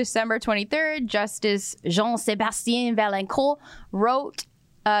published December 23rd, Justice Jean-Sébastien Vaillancourt wrote,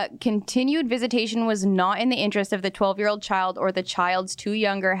 continued visitation was not in the interest of the 12-year-old child or the child's two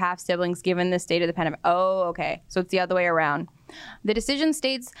younger half-siblings given the state of the pandemic. Oh, okay. So it's the other way around. The decision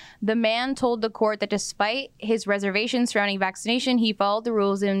states the man told the court that despite his reservations surrounding vaccination, he followed the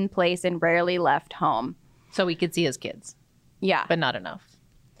rules in place and rarely left home. So he could see his kids. Yeah. But not enough.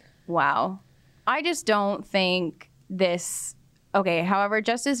 Wow. I just don't think this... Okay, however,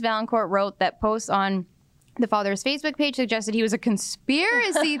 Justice Vaillancourt wrote that posts on The father's Facebook page suggested he was a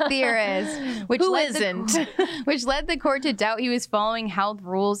conspiracy theorist, which Who led isn't? which led the court to doubt he was following health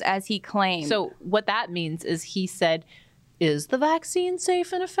rules as he claimed. So what that means is he said, is the vaccine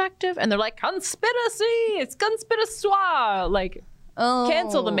safe and effective? And they're like, conspiracy! It's conspiratoire! Like,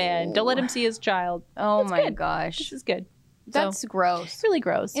 cancel the man. Don't let him see his child. Oh It's my good. gosh. This is good. That's gross. It's really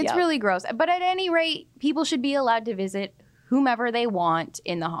gross. It's yeah. really gross. But at any rate, people should be allowed to visit whomever they want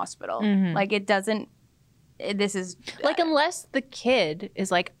in the hospital. Like, it doesn't, this is... Like, unless the kid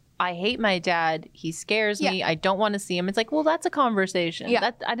is like, I hate my dad. He scares me. I don't want to see him. It's like, well, that's a conversation.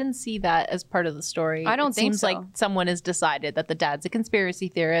 Yeah. I didn't see that as part of the story. I don't it think seems so. like someone has decided that the dad's a conspiracy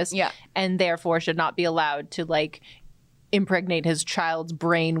theorist. Yeah. And therefore should not be allowed to, like, impregnate his child's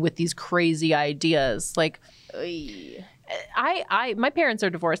brain with these crazy ideas. Like, my parents are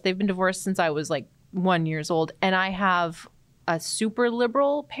divorced. They've been divorced since I was like 1 year old. And I have a super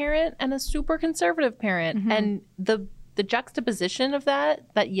liberal parent and a super conservative parent. And the juxtaposition of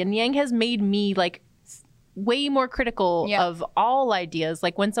that yin yang has made me like way more critical of all ideas.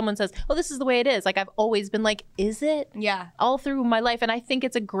 Like when someone says, oh, this is the way it is. Like I've always been like, is it? Yeah. All through my life. And I think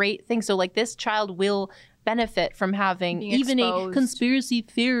it's a great thing. So like this child will benefit from having Being even exposed. a conspiracy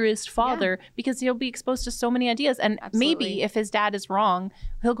theorist father because he'll be exposed to so many ideas. And maybe if his dad is wrong,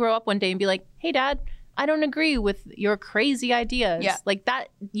 he'll grow up one day and be like, hey, Dad, I don't agree with your crazy ideas. Yeah. Like that,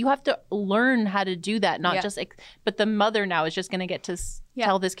 you have to learn how to do that, not just, but the mother now is just going to get to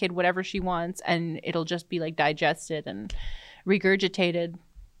tell this kid whatever she wants and it'll just be like digested and regurgitated.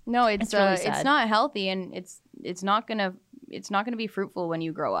 No, it's really it's sad. not healthy, and it's not gonna be fruitful when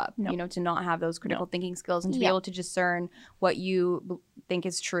you grow up. You know, to not have those critical thinking skills and to be able to discern what you think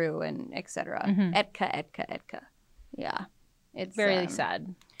is true and etc. Etka. Yeah, it's Very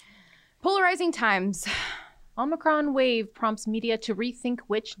sad. Polarizing times. Omicron wave prompts media to rethink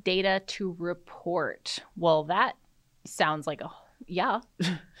which data to report. Well, that sounds like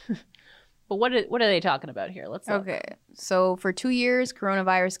But what are they talking about here? Let's look. Okay, so for 2 years,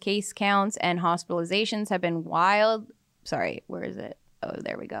 coronavirus case counts and hospitalizations have been wild. Sorry, where is it? Oh,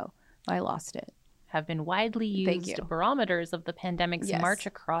 there we go. I lost it. Have been widely Thank used you. barometers of the pandemic's march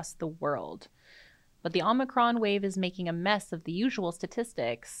across the world. But the Omicron wave is making a mess of the usual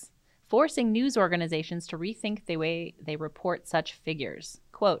statistics, forcing news organizations to rethink the way they report such figures.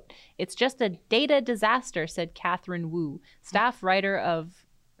 Quote, it's just a data disaster, said Catherine Wu, staff writer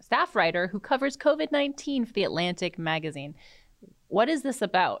who covers COVID-19 for The Atlantic magazine. What is this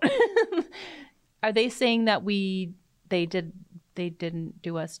about? Are they saying that they didn't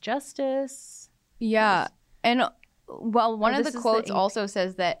do us justice? Yeah. And well, one of this the is quotes the also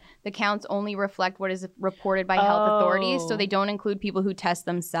says that the counts only reflect what is reported by health authorities, so they don't include people who test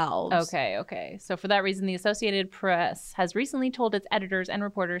themselves. Okay. So for that reason, the Associated Press has recently told its editors and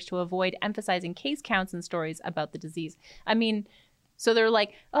reporters to avoid emphasizing case counts in stories about the disease. I mean, so they're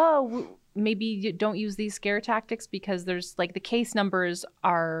like, oh, maybe you don't use these scare tactics because there's like the case numbers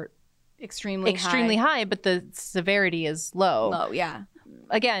are Extremely high, but the severity is low. low. Yeah.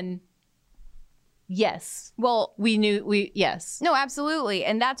 Again, yes. Well, yes. no, absolutely.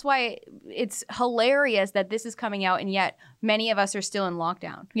 And that's why it's hilarious that this is coming out and yet many of us are still in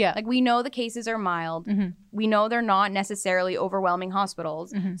lockdown. Yeah. Like we know the cases are mild. We know they're not necessarily overwhelming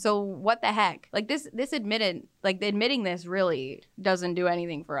hospitals. So what the heck? Like admitting this really doesn't do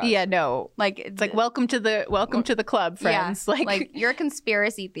anything for us. Yeah, no. Like It's like welcome to the club, friends. Yeah, like you're a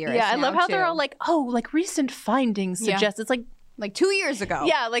conspiracy theorist. yeah, I love how they're too. all like, oh, like recent findings suggest. It's like 2 years ago.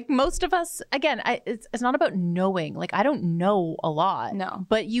 yeah, like most of us. Again, it's not about knowing. Like I don't know a lot. No.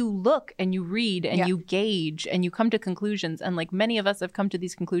 but you look and you read and you gauge and you come to conclusions. And like many of us have come to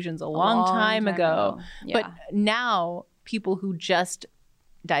these conclusions a long time ago. Yeah. But now people who just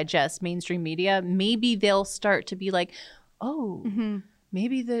digest mainstream media, maybe they'll start to be like, oh,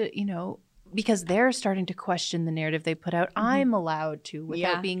 maybe because they're starting to question the narrative they put out. I'm allowed to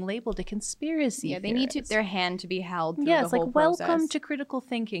without being labeled a conspiracy. Yeah, they need their hand to be held through Yes, the whole like process. welcome to critical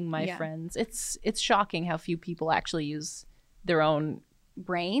thinking, my friends. It's shocking how few people actually use their own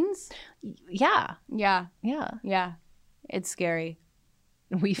brains. Yeah. Yeah. It's scary.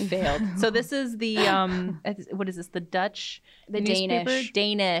 We failed. So this is the what is this? The Dutch newspaper?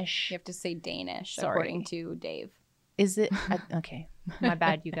 Danish. You have to say Danish, according to Dave. Is it okay? My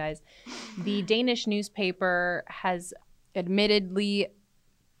bad, you guys. The Danish newspaper has admittedly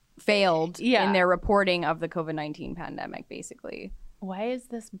failed in their reporting of the COVID-19 pandemic, basically. Why is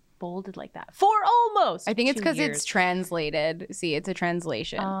this bolded like that? For almost. I think it's 2 because years. it's translated. See, it's a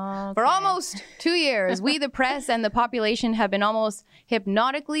translation. Okay. For almost 2 years, we, the press, and the population have been almost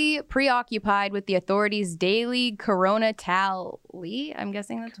hypnotically preoccupied with the authorities' daily corona tally. I'm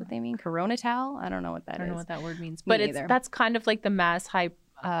guessing that's what they mean. Corona tal? I don't know what that is. I don't know what that word means, Me but neither. that's kind of like the mass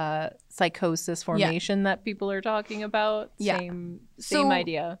psychosis formation that people are talking about. Yeah. Same So,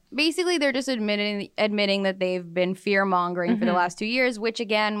 idea. Basically, they're just admitting that they've been fear-mongering for the last 2 years, which,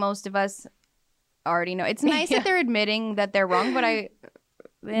 again, most of us already know. It's nice that they're admitting that they're wrong, but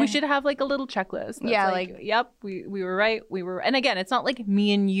We should have like a little checklist. That's Yeah, yep, we were right. And again, it's not like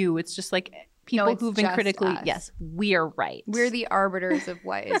me and you. It's just like people it's who've been just critically. us. Yes, we are right. We're the arbiters of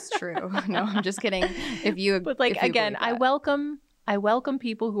what is true. No, I'm just kidding. If you, But like if you again, believe that. I welcome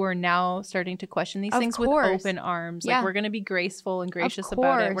people who are now starting to question these Of things course. with open arms. Yeah. Like we're going to be graceful and gracious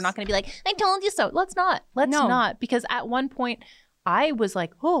about it. We're course. not going to be like, I told you so. Let's not. Let's No. not. Because at one point, I was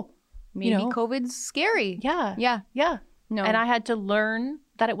like, oh, maybe know. COVID's scary. yeah, Yeah. No. And I had to learn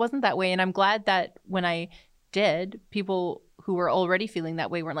that it wasn't that way. And I'm glad that when I did, people who were already feeling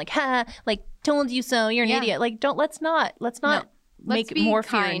that way weren't like, ha, like told you so. You're an Yeah. idiot. Like, let's not Let's make be more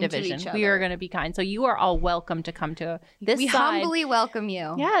fear and kind to division. each We are other. going to be kind. So you are all welcome to come to this we side. humbly welcome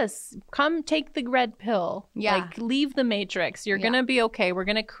you. Yes, come take the red pill. Yeah. Like leave the matrix. You're Yeah. Mm-hmm. going to be okay. We're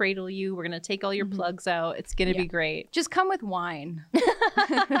going to cradle you. We're going to take all your plugs out. It's going to be great. Just come with wine.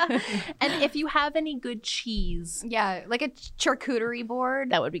 And if you have any good cheese, Yeah, like a charcuterie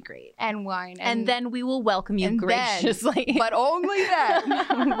board that would be great. and wine. And then we will welcome you and then- graciously. but only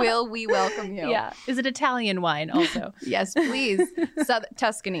then will we welcome you. yeah. Is it Italian wine also? Yes, please.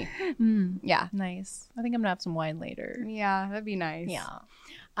 Tuscany. Yeah. Nice. I think I'm going to have some wine later. Yeah, that'd be nice. Yeah.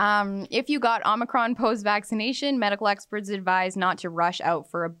 If you got Omicron post-vaccination, medical experts advise not to rush out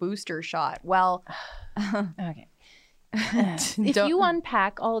for a booster shot. Well, Okay. If Don't- you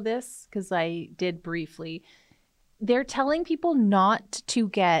unpack all this, because I did briefly, they're telling people not to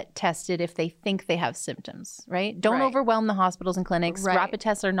get tested if they think they have symptoms, right? Don't Right. overwhelm the hospitals and clinics. Right. Rapid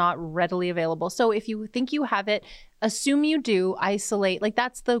tests are not readily available. So if you think you have it, assume you do, isolate. Like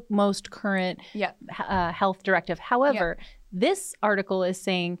that's the most current yeah. health directive. However, this article is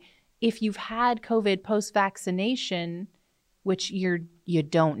saying if you've had COVID post-vaccination, which you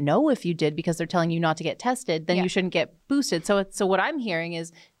don't know if you did because they're telling you not to get tested, then Yeah. you shouldn't get boosted. So what I'm hearing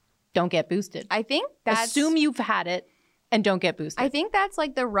is don't get boosted. I think that's Assume you've had it and don't get boosted. I think that's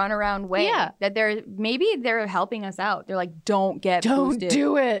like the runaround way. Yeah. That they're helping us out. They're like, don't get don't boosted.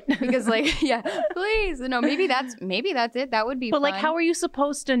 do it. Because like, yeah, please. No, maybe that's it. That would be But like, fun. how are you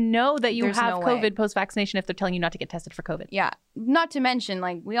supposed to know that you There's have no way. COVID post-vaccination if they're telling you not to get tested for COVID? Yeah. Not to mention,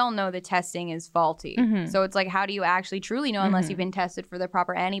 like, we all know the testing is faulty. Mm-hmm. So it's like, how do you actually truly know unless you've been tested for the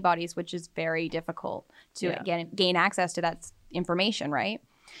proper antibodies, which is very difficult to gain access to that information, right?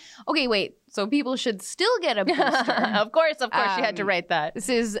 Okay, wait. So people should still get a booster. Of course, you had to write that. This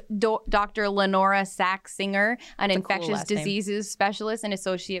is Dr. Lenora Saxinger, an a cool infectious last name. diseases specialist and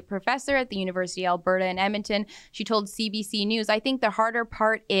associate professor at the University of Alberta in Edmonton. She told CBC News, I think the harder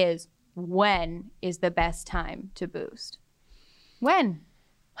part is when is the best time to boost? When?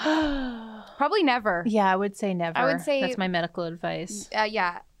 Probably never. Yeah, I would say never. I would say- that's my medical advice.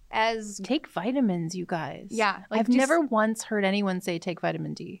 Yeah. As Take vitamins, you guys. Yeah, like I've just- never once heard anyone say take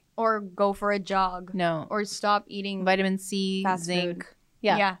vitamin D. or go for a jog. No. Or stop eating Vitamin C, fast zinc. food.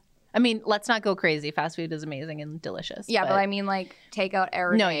 Yeah. Yeah. I mean, let's not go crazy. Fast food is amazing and delicious. Yeah, but I mean, like, take out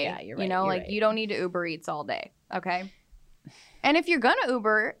every No, day. yeah, you're right, You know, you're like, right. you don't need to Uber Eats all day. Okay. And if you're gonna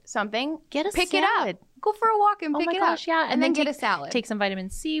Uber something, Get a pick salad. it up. Go for a walk and Oh pick my it gosh, up. yeah. And then get take a salad. Take some vitamin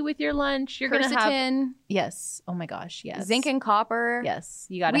C with your lunch. You're going to have. Quercetin, Yes. Oh my gosh, yes. zinc and copper. Yes.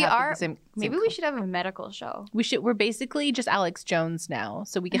 You got to We have are. the zinc. Maybe zinc. we should have a medical show. We're basically just Alex Jones now.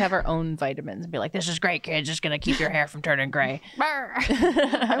 So we could have our own vitamins and be like, this is great, kids. Just going to keep your hair from turning gray.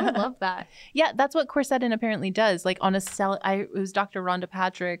 I would love that. Yeah, that's what quercetin apparently does. Like on a it was Dr. Rhonda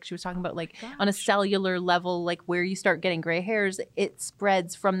Patrick. She was talking about like on a cellular level, like where you start getting gray hairs, it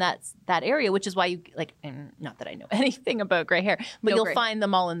spreads from that area, which is why you like. And not that I know anything about gray hair, but No you'll gray find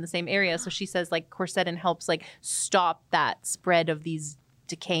them all in the same area. So she says like quercetin helps like stop that spread of these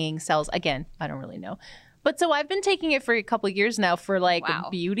decaying cells. Again, I don't really know. But so I've been taking it for a couple of years now for like Wow.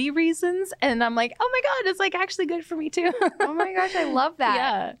 beauty reasons. And I'm like, oh my God, it's like actually good for me too. Oh my gosh, I love that.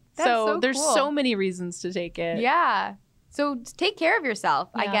 Yeah. That's so there's cool. so many reasons to take it. Yeah. So take care of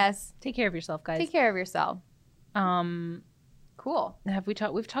yourself, I Yeah. guess. Take care of yourself, guys. Take care of yourself. Cool.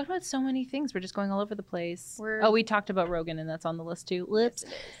 We've talked about so many things. We're just going all over the place. We're- We talked about Rogan, and that's on the list too. Lips.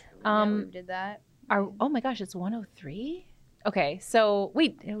 Yeah, we did that. Oh my gosh, it's 103. Okay, so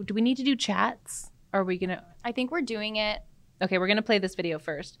wait, do we need to do chats? Are we gonna? I think we're doing it Okay, we're going to play this video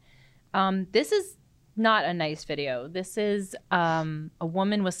first. This is not a nice video. This is a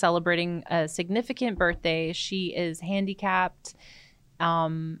woman was celebrating a significant birthday. She is handicapped,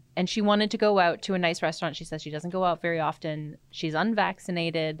 and she wanted to go out to a nice restaurant. She says she doesn't go out very often. She's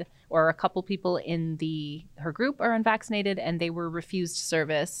unvaccinated, or a couple people in her group are unvaccinated, and they were refused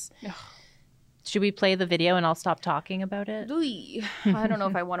service. Should we play the video and I'll stop talking about it? I don't know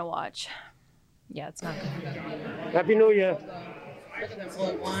if I want to watch. Yeah, it's not good. Happy New Year.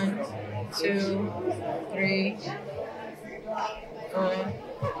 1, 2, 3, 4,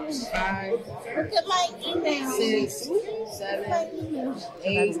 5. Look at my email. 6, 7,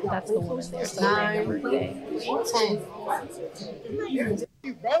 8. That's the woman there celebrating her birthday. 10. Who are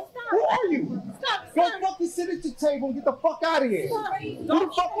you? Stop. Go fucking sit at your table and get the fuck out of here. Who the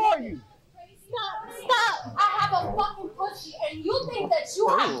fuck are you? Stop. I have a fucking pussy and you think that you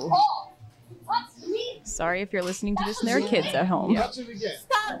have balls. Touch me. Sorry if you're listening to this and there are kids at home. Touch it again.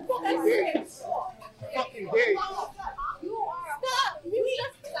 Stop. Fucking gay. Stop.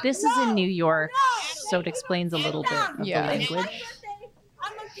 This is in New York, so it explains a little bit of the language.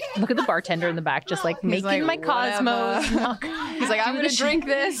 Look at the bartender in the back, just like making like, my Cosmos. He's like, I'm going to drink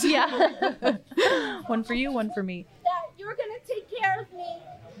this. Yeah. One for you, one for me. That you're gonna take care of me.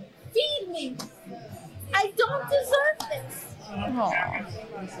 Feed me. I don't deserve this.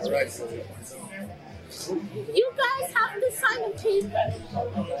 You guys have to sign a paper.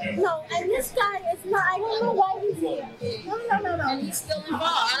 No, and this guy is not. I don't know why he's here. No. And he's still involved. I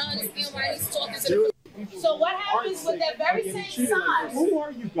don't understand why he's talking to the. So what happens with that very same sign? Who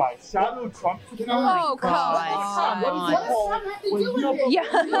are you guys? Shadow Trump? Oh, come on. What does Trump have to do with it? Yeah.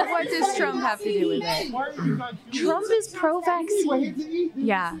 What does Trump have to do with it? Trump is pro-vaccine.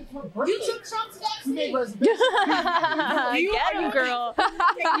 Yeah. You took Trump's vaccine. Get him, girl.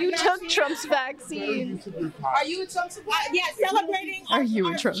 You took Trump's vaccine. Are you a Trump supporter? Yeah, celebrating. Are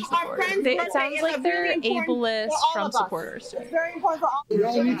you a Trump supporter? It sounds like they're ableist Trump supporters. It's very important for all. We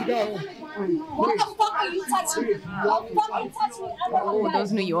all need to go. What the fuck are you touching me? Don't fucking touch me. Oh,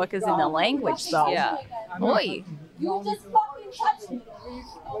 those New Yorkers in the language, though. Yeah. Boy. You just fucking touched me.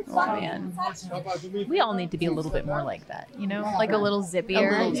 Oh, man. We all need to be a little bit more like that, you know? Like a little zippier.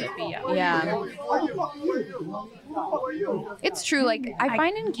 A little zippy, yeah. Yeah. It's true. Like, I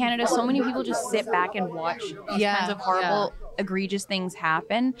find in Canada, so many people just sit back and watch these kinds of horrible, egregious things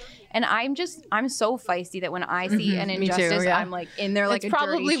happen. And I'm so feisty that when I see an injustice, I'm like in there like it's a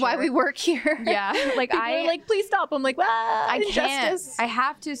probably dirty why shirt. we work here. Yeah. Like People are like, please stop. I'm like, I can't. injustice. I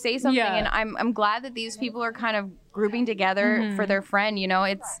have to say something, and I'm glad that these people are kind of grouping together for their friend. You know,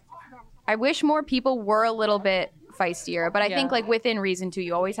 I wish more people were a little bit feistier, but I think like within reason too.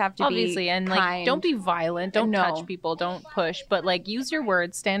 You always have to obviously be and kind. like don't be violent, don't touch people, don't push, but like use your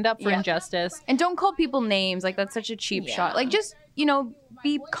words, stand up for injustice, and don't call people names. Like that's such a cheap shot. Like just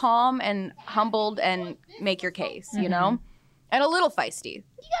be calm and humbled and make your case. You know, and a little feisty.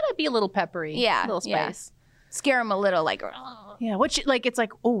 You gotta be a little peppery. Yeah, a little spice. Scare them a little, like. Yeah, it's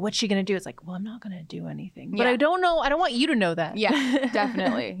like, oh, what's she gonna do? It's like, well, I'm not gonna do anything, but I don't know. I don't want you to know that. Yeah,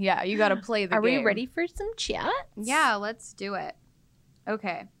 definitely. Yeah, you got to play the Are game. we ready for some chat? Yeah, let's do it.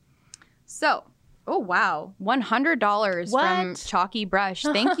 Okay, so. Oh wow, $100 from Chalky Brush.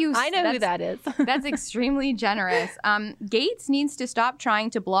 Thank you. I know who that is. That's extremely generous. Gates needs to stop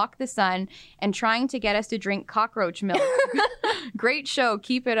trying to block the sun and trying to get us to drink cockroach milk. Great show.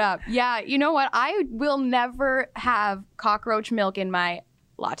 Keep it up. Yeah, you know what? I will never have cockroach milk in my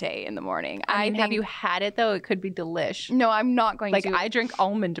latte in the morning. I mean, have you had it though? It could be delish. No, I'm not going to. Like I drink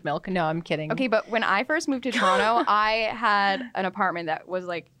almond milk. No, I'm kidding. Okay, but when I first moved to Toronto, I had an apartment that was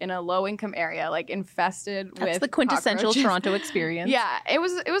like in a low income area, like infested with That's the quintessential cockroaches. Toronto experience. Yeah, it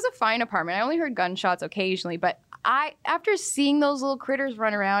was a fine apartment. I only heard gunshots occasionally, but after seeing those little critters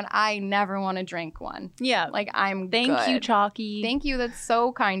run around, I never want to drink one. Yeah. Like I'm Thank you, good. Chalky. Thank you. That's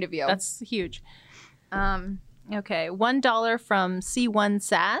so kind of you. That's huge. Okay, $1 from C1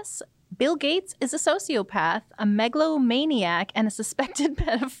 Sass. Bill Gates is a sociopath, a megalomaniac, and a suspected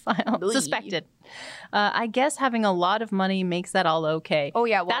pedophile. Suspected. I guess having a lot of money makes that all okay. Oh,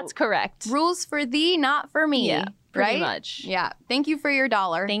 yeah. Well, that's correct. Rules for thee, not for me. Yeah, pretty right? much. Yeah. Thank you for your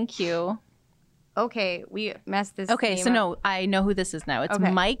 $1. Thank you. Okay, we messed this Okay, name so up. no, I know who this is now. It's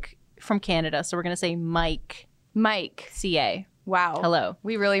Mike from Canada, so we're going to say Mike. Mike. CA. Wow. Hello.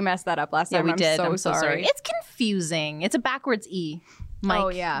 We really messed that up last time. Yeah, we did. I'm so sorry. It's confusing. It's a backwards E.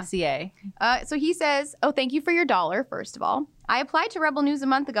 Mike, CA. So he says, thank you for your $1, first of all. I applied to Rebel News a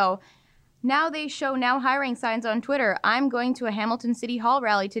month ago. Now they show now hiring signs on Twitter. I'm going to a Hamilton City Hall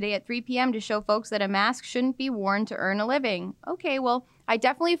rally today at 3 p.m. to show folks that a mask shouldn't be worn to earn a living. Okay, well, I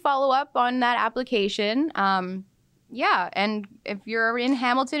definitely follow up on that application. Yeah, and if you're in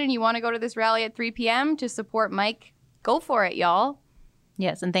Hamilton and you want to go to this rally at 3 p.m. to support Mike, go for it, y'all.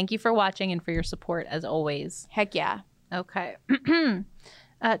 Yes, and thank you for watching and for your support as always. Heck yeah. Okay.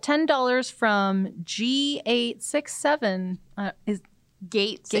 $10 from G867 is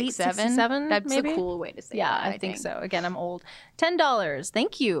Gate 67. That's maybe? a cool way to say yeah, that. I think so. Again, I'm old. $10.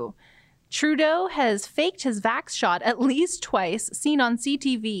 Thank you. Trudeau has faked his vax shot at least twice, seen on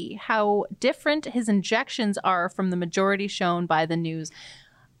CTV. How different his injections are from the majority shown by the news.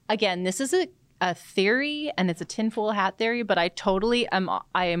 Again, this is a theory, and it's a tinfoil hat theory, but I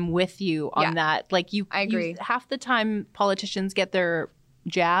am with you on that. Like I agree. Half the time politicians get their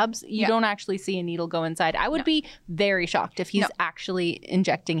jabs, you don't actually see a needle go inside. I would be very shocked if he's actually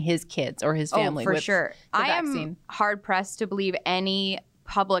injecting his kids or his family with sure. the I vaccine. am hard pressed to believe any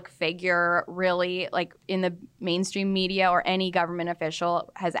public figure really like in the mainstream media or any government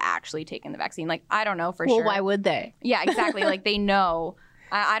official has actually taken the vaccine. Like, I don't know for sure. Well, why would they? Yeah, exactly. Like they know.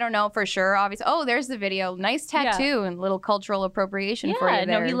 I don't know for sure. Obviously, there's the video. Nice tattoo and little cultural appropriation for you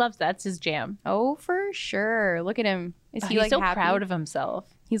there. No, he loves that. It's his jam. Oh, for sure. Look at him. Is he he's like so happy? proud of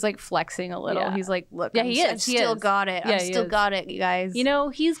himself. He's like flexing a little. Yeah. He's like, look, Yeah, I is. He still is. got it. Yeah, I he still is. got it, you guys. You know,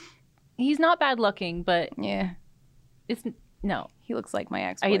 he's not bad looking, but yeah, it's no. he looks like my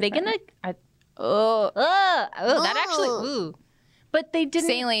ex. Are they gonna? That actually. Ooh. But they didn't.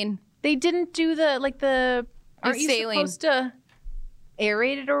 Saline? They didn't do the. Aren't you saline. supposed to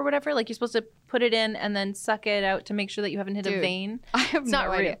aerate it or whatever? Like you're supposed to put it in and then suck it out to make sure that you haven't hit a vein. I have It's no not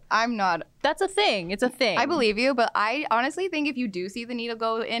real. idea. I'm not. That's a thing. It's a thing. I believe you, but I honestly think if you do see the needle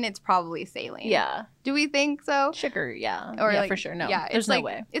go in, it's probably saline. Yeah. Do we think so? Sugar. Yeah. Or yeah, like, for sure. No. Yeah, There's it's no like,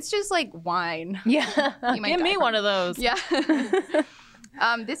 way. It's just like wine. Yeah. You might Give die me from one it. of those. Yeah.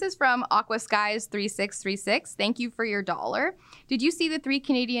 This is from Aqua Skies 3636. Thank you for your $1. Did you see the 3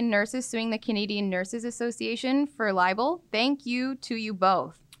 Canadian nurses suing the Canadian Nurses Association for libel? Thank you to you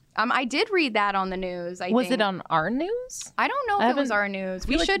both. I did read that on the news. Was it on our news? I don't know if it was our news.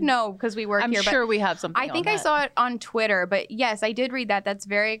 We should know because we work I'm here. sure but we have something. I think I saw it on Twitter, but yes, I did read that. That's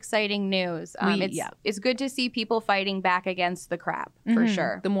very exciting news. It's good to see people fighting back against the crap for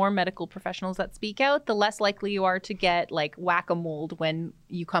sure. The more medical professionals that speak out, the less likely you are to get like whack-a-mole when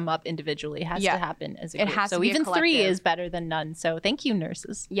you come up individually. It has to happen as a group. It has so to be even a 3 collective. is better than none. So thank you,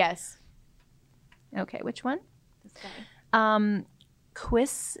 nurses. Yes. Okay, which one? This guy.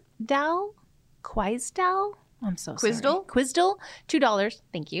 Quisdal? I'm so sorry. Quisdal? $2.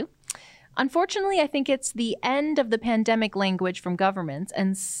 Thank you. Unfortunately, I think it's the end of the pandemic language from governments and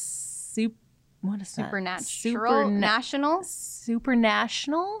what is that? Supranational?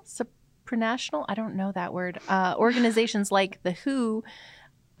 Supranational? I don't know that word. Organizations like the WHO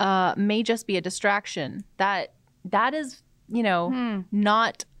may just be a distraction. That is,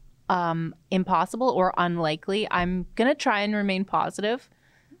 not impossible or unlikely. I'm gonna try and remain positive.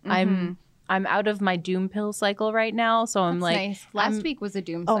 I'm out of my doom pill cycle right now, so I'm That's like nice. Last week was a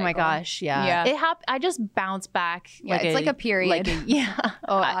doom cycle. Oh my gosh, yeah. It I just bounced back. Yeah, it's like a period.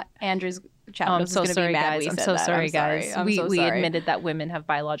 Andrew's I'm is so going to sorry, be mad guys. we I'm said so that. sorry, I'm guys. I'm we so sorry. admitted that women have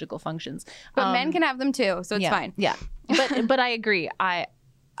biological functions, but men can have them too, so it's fine. Yeah, but I agree. I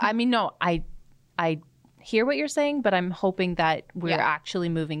mean, no, I hear what you're saying, but I'm hoping that we're actually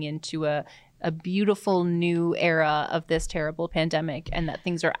moving into a beautiful new era of this terrible pandemic and that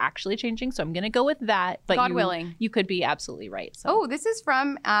things are actually changing. So I'm going to go with that. But God willing. You could be absolutely right. So. Oh, this is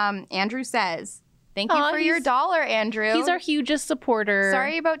from Andrew Says. Thank you for your $1, Andrew. He's our hugest supporter.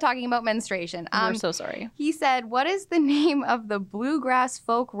 Sorry about talking about menstruation. We're so sorry. He said, what is the name of the bluegrass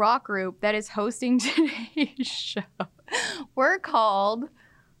folk rock group that is hosting today's show? We're called...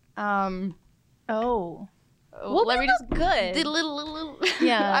 Well, let me just good.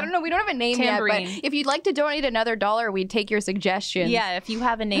 Yeah. I don't know. We don't have a name Tambourine. yet, but if you'd like to donate another $1, we'd take your suggestions. Yeah, if you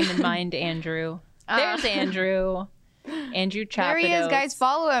have a name in mind, Andrew. There's Andrew. Andrew Chapados. There he is, guys.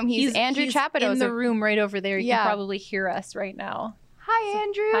 Follow him. He's Andrew Chapados. In the room right over there. You can probably hear us right now. Hi,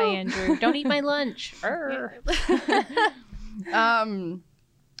 Andrew. Hi, Andrew. Don't eat my lunch.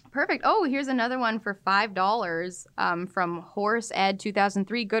 Perfect. Oh, here's another one for $5 from Horse Ed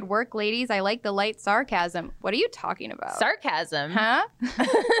 2003. Good work, ladies. I like the light sarcasm. What are you talking about? Sarcasm? Huh?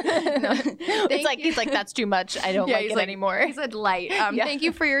 He's like, that's too much. I don't like it anymore. He said light. Thank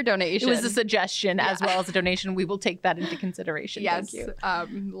you for your donation. It was a suggestion as well as a donation. We will take that into consideration. Yes. Thank you.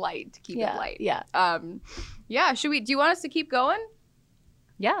 Light. Keep it light. Yeah. Do you want us to keep going?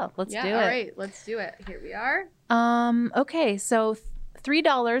 Yeah, let's do it. All right, let's do it. Here we are. Okay, so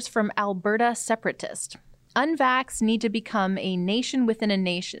 $3 from Alberta Separatist. Unvaxxed need to become a nation within a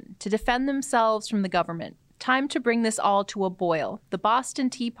nation to defend themselves from the government. Time to bring this all to a boil. The Boston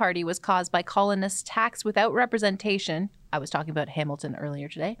Tea Party was caused by colonists' tax without representation. I was talking about Hamilton earlier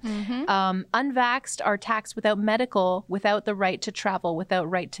today. Unvaxxed are taxed without medical, without the right to travel, without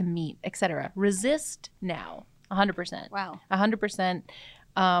right to meet, etc. Resist now. 100%. Wow. 100%.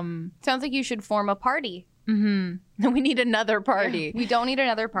 Sounds like you should form a party. We need another party. Yeah, we don't need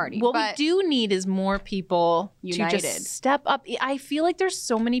another party. What we do need is more people united. to just step up. I feel like there's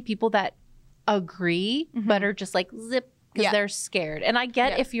so many people that agree, but are just like zip because they're scared. And I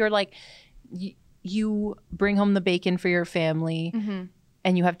get if you're like, you bring home the bacon for your family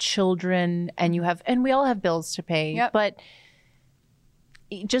and you have children and we all have bills to pay. But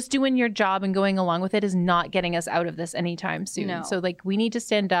just doing your job and going along with it is not getting us out of this anytime soon. No. So like we need to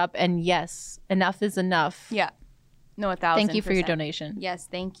stand up and yes, enough is enough. Yeah. No, 1,000%. Thank you for your donation. Yes,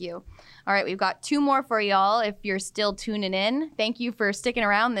 thank you. All right, we've got 2 more for y'all if you're still tuning in. Thank you for sticking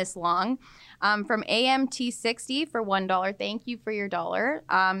around this long. From AMT60 for $1. Thank you for your dollar.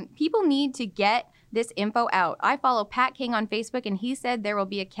 People need to get this info out. I follow Pat King on Facebook, and he said there will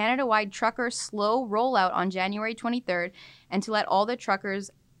be a Canada-wide trucker slow rollout on January 23rd, and to let all the truckers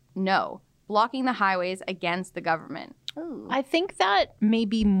know, blocking the highways against the government. Ooh. I think that may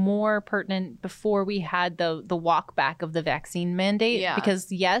be more pertinent before we had the walk back of the vaccine mandate. Because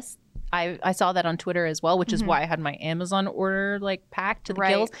yes, I saw that on Twitter as well, which is why I had my Amazon order like packed to the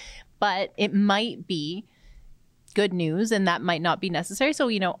gills. But it might be good news and that might not be necessary. So,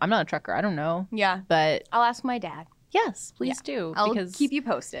 I'm not a trucker. I don't know. Yeah. But I'll ask my dad. Yes, please do. I'll because keep you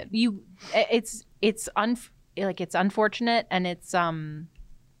posted. It's unfortunate and it's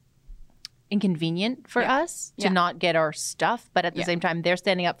inconvenient for us to not get our stuff, but at the same time they're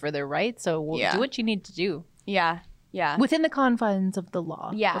standing up for their rights, so do what you need to do. Yeah Within the confines of the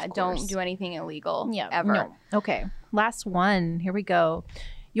law. Don't do anything illegal ever. No. Okay, last one, here we go.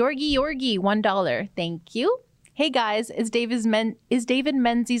 Yorgi $1. Thank you. Hey guys, is David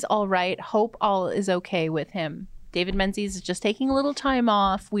Menzies all right? Hope all is okay with him. David Menzies is just taking a little time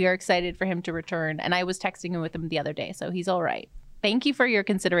off. We are excited for him to return, and I was texting him with him the other day, so he's all right. Thank you for your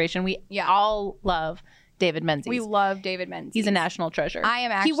consideration. We all love David Menzies. We love David Menzies. He's a national treasure. I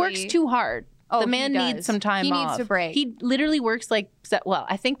am actually... He works too hard. The man needs some time off. He needs a break. He literally works I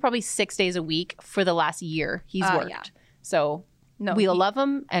think probably 6 days a week for the last year he's worked. Yeah. So we'll love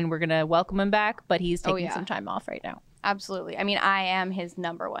him and we're going to welcome him back, but he's taking some time off right now. Absolutely. I mean, I am his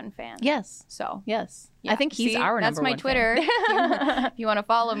 #1 fan. Yes. So. Yes. Yeah. I think he's our #1 fan. That's my Twitter. If you want to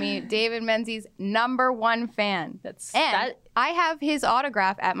follow me, David Menzies, #1 fan. I have his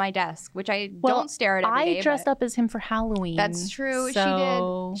autograph at my desk, which I don't stare at every day. I dressed up as him for Halloween. That's true. She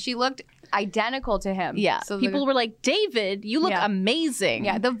did. She looked identical to him. Yeah. So people were like, David, you look amazing.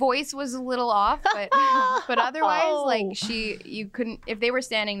 Yeah. The voice was a little off, but otherwise, you couldn't, if they were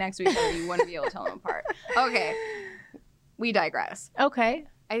standing next to each other, you wouldn't be able to tell them apart. Okay. We digress. Okay.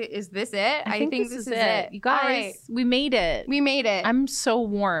 Is this it? I think this is it. You guys, we made it. We made it. I'm so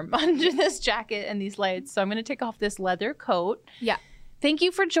warm under this jacket and these lights. So I'm going to take off this leather coat. Yeah. Thank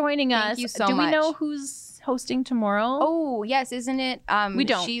you for joining us. Thank you so much. Do we know who's hosting tomorrow? Oh, yes. Isn't it? We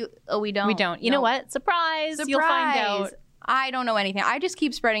don't. We don't. We don't. You know what? Surprise. You'll find out. I don't know anything. I just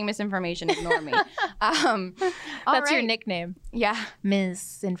keep spreading misinformation. Ignore me. That's your nickname. Yeah.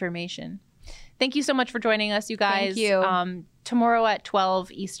 Misinformation. Thank you so much for joining us, you guys. Thank you. Tomorrow at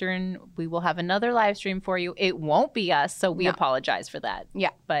 12 Eastern, we will have another live stream for you. It won't be us, so we apologize for that. Yeah.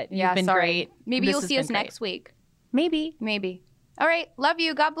 But you've been great. Maybe you'll see us next week. Maybe. All right. Love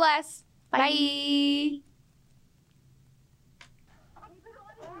you. God bless. Bye.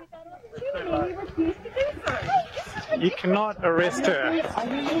 You cannot arrest her. Are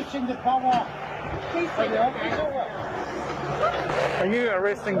you using the power? Are you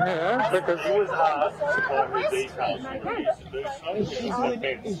arresting her because she was asked to provide me details? She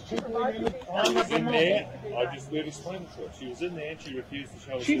was in there. I just let explain to her. She was in there and she refused to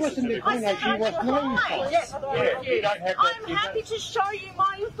show us. She was in the corner. She was knowing something. Yeah, you don't have that. I'm happy to show you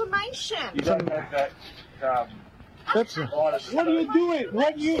my information. You don't have that. What are you doing?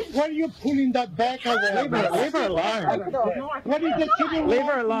 What are you pulling that back away? Leave her alone. What is the children? Leave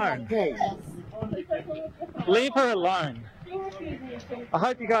her alone. Leave her alone. I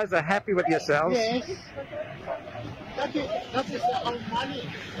hope you guys are happy with yourselves. Yes. That is our money.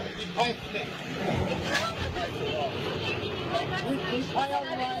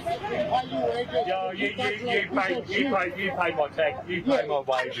 You pay my tax. You pay my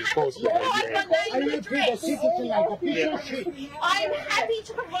wages. Of course you do. I'm happy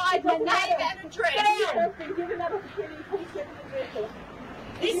to provide my name and address.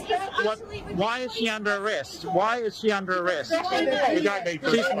 This is absolutely ridiculous. Why is she under arrest? Why is she under arrest? You don't need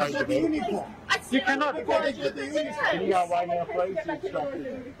to explain to me. You cannot. Can you go away now, please?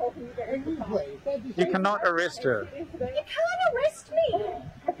 You cannot arrest her. You can't arrest me.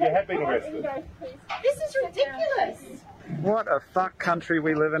 You have been arrested. This is ridiculous. What a fuck country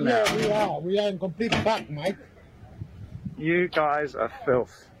we live in now. Yeah, we are. We are in complete fuck, mate. You guys are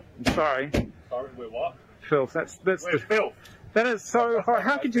filth. I'm sorry. Sorry, we're what? Filth. That's filth. That is so hard.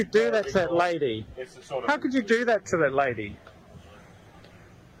 How could you do that to that lady? It's the sort of How could you do that to that lady?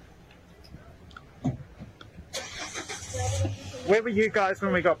 Where were you guys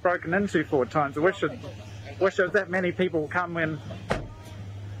when we got broken into 4 times? I wish that many people come when.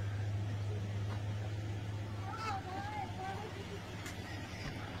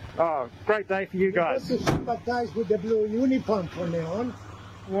 Oh, great day for you guys. You have to sympathize with the blue uniform from now on.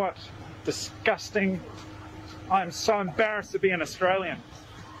 What disgusting. I am so embarrassed to be an Australian.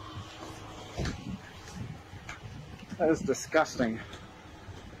 That is disgusting.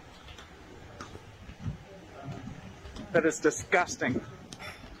 That is disgusting.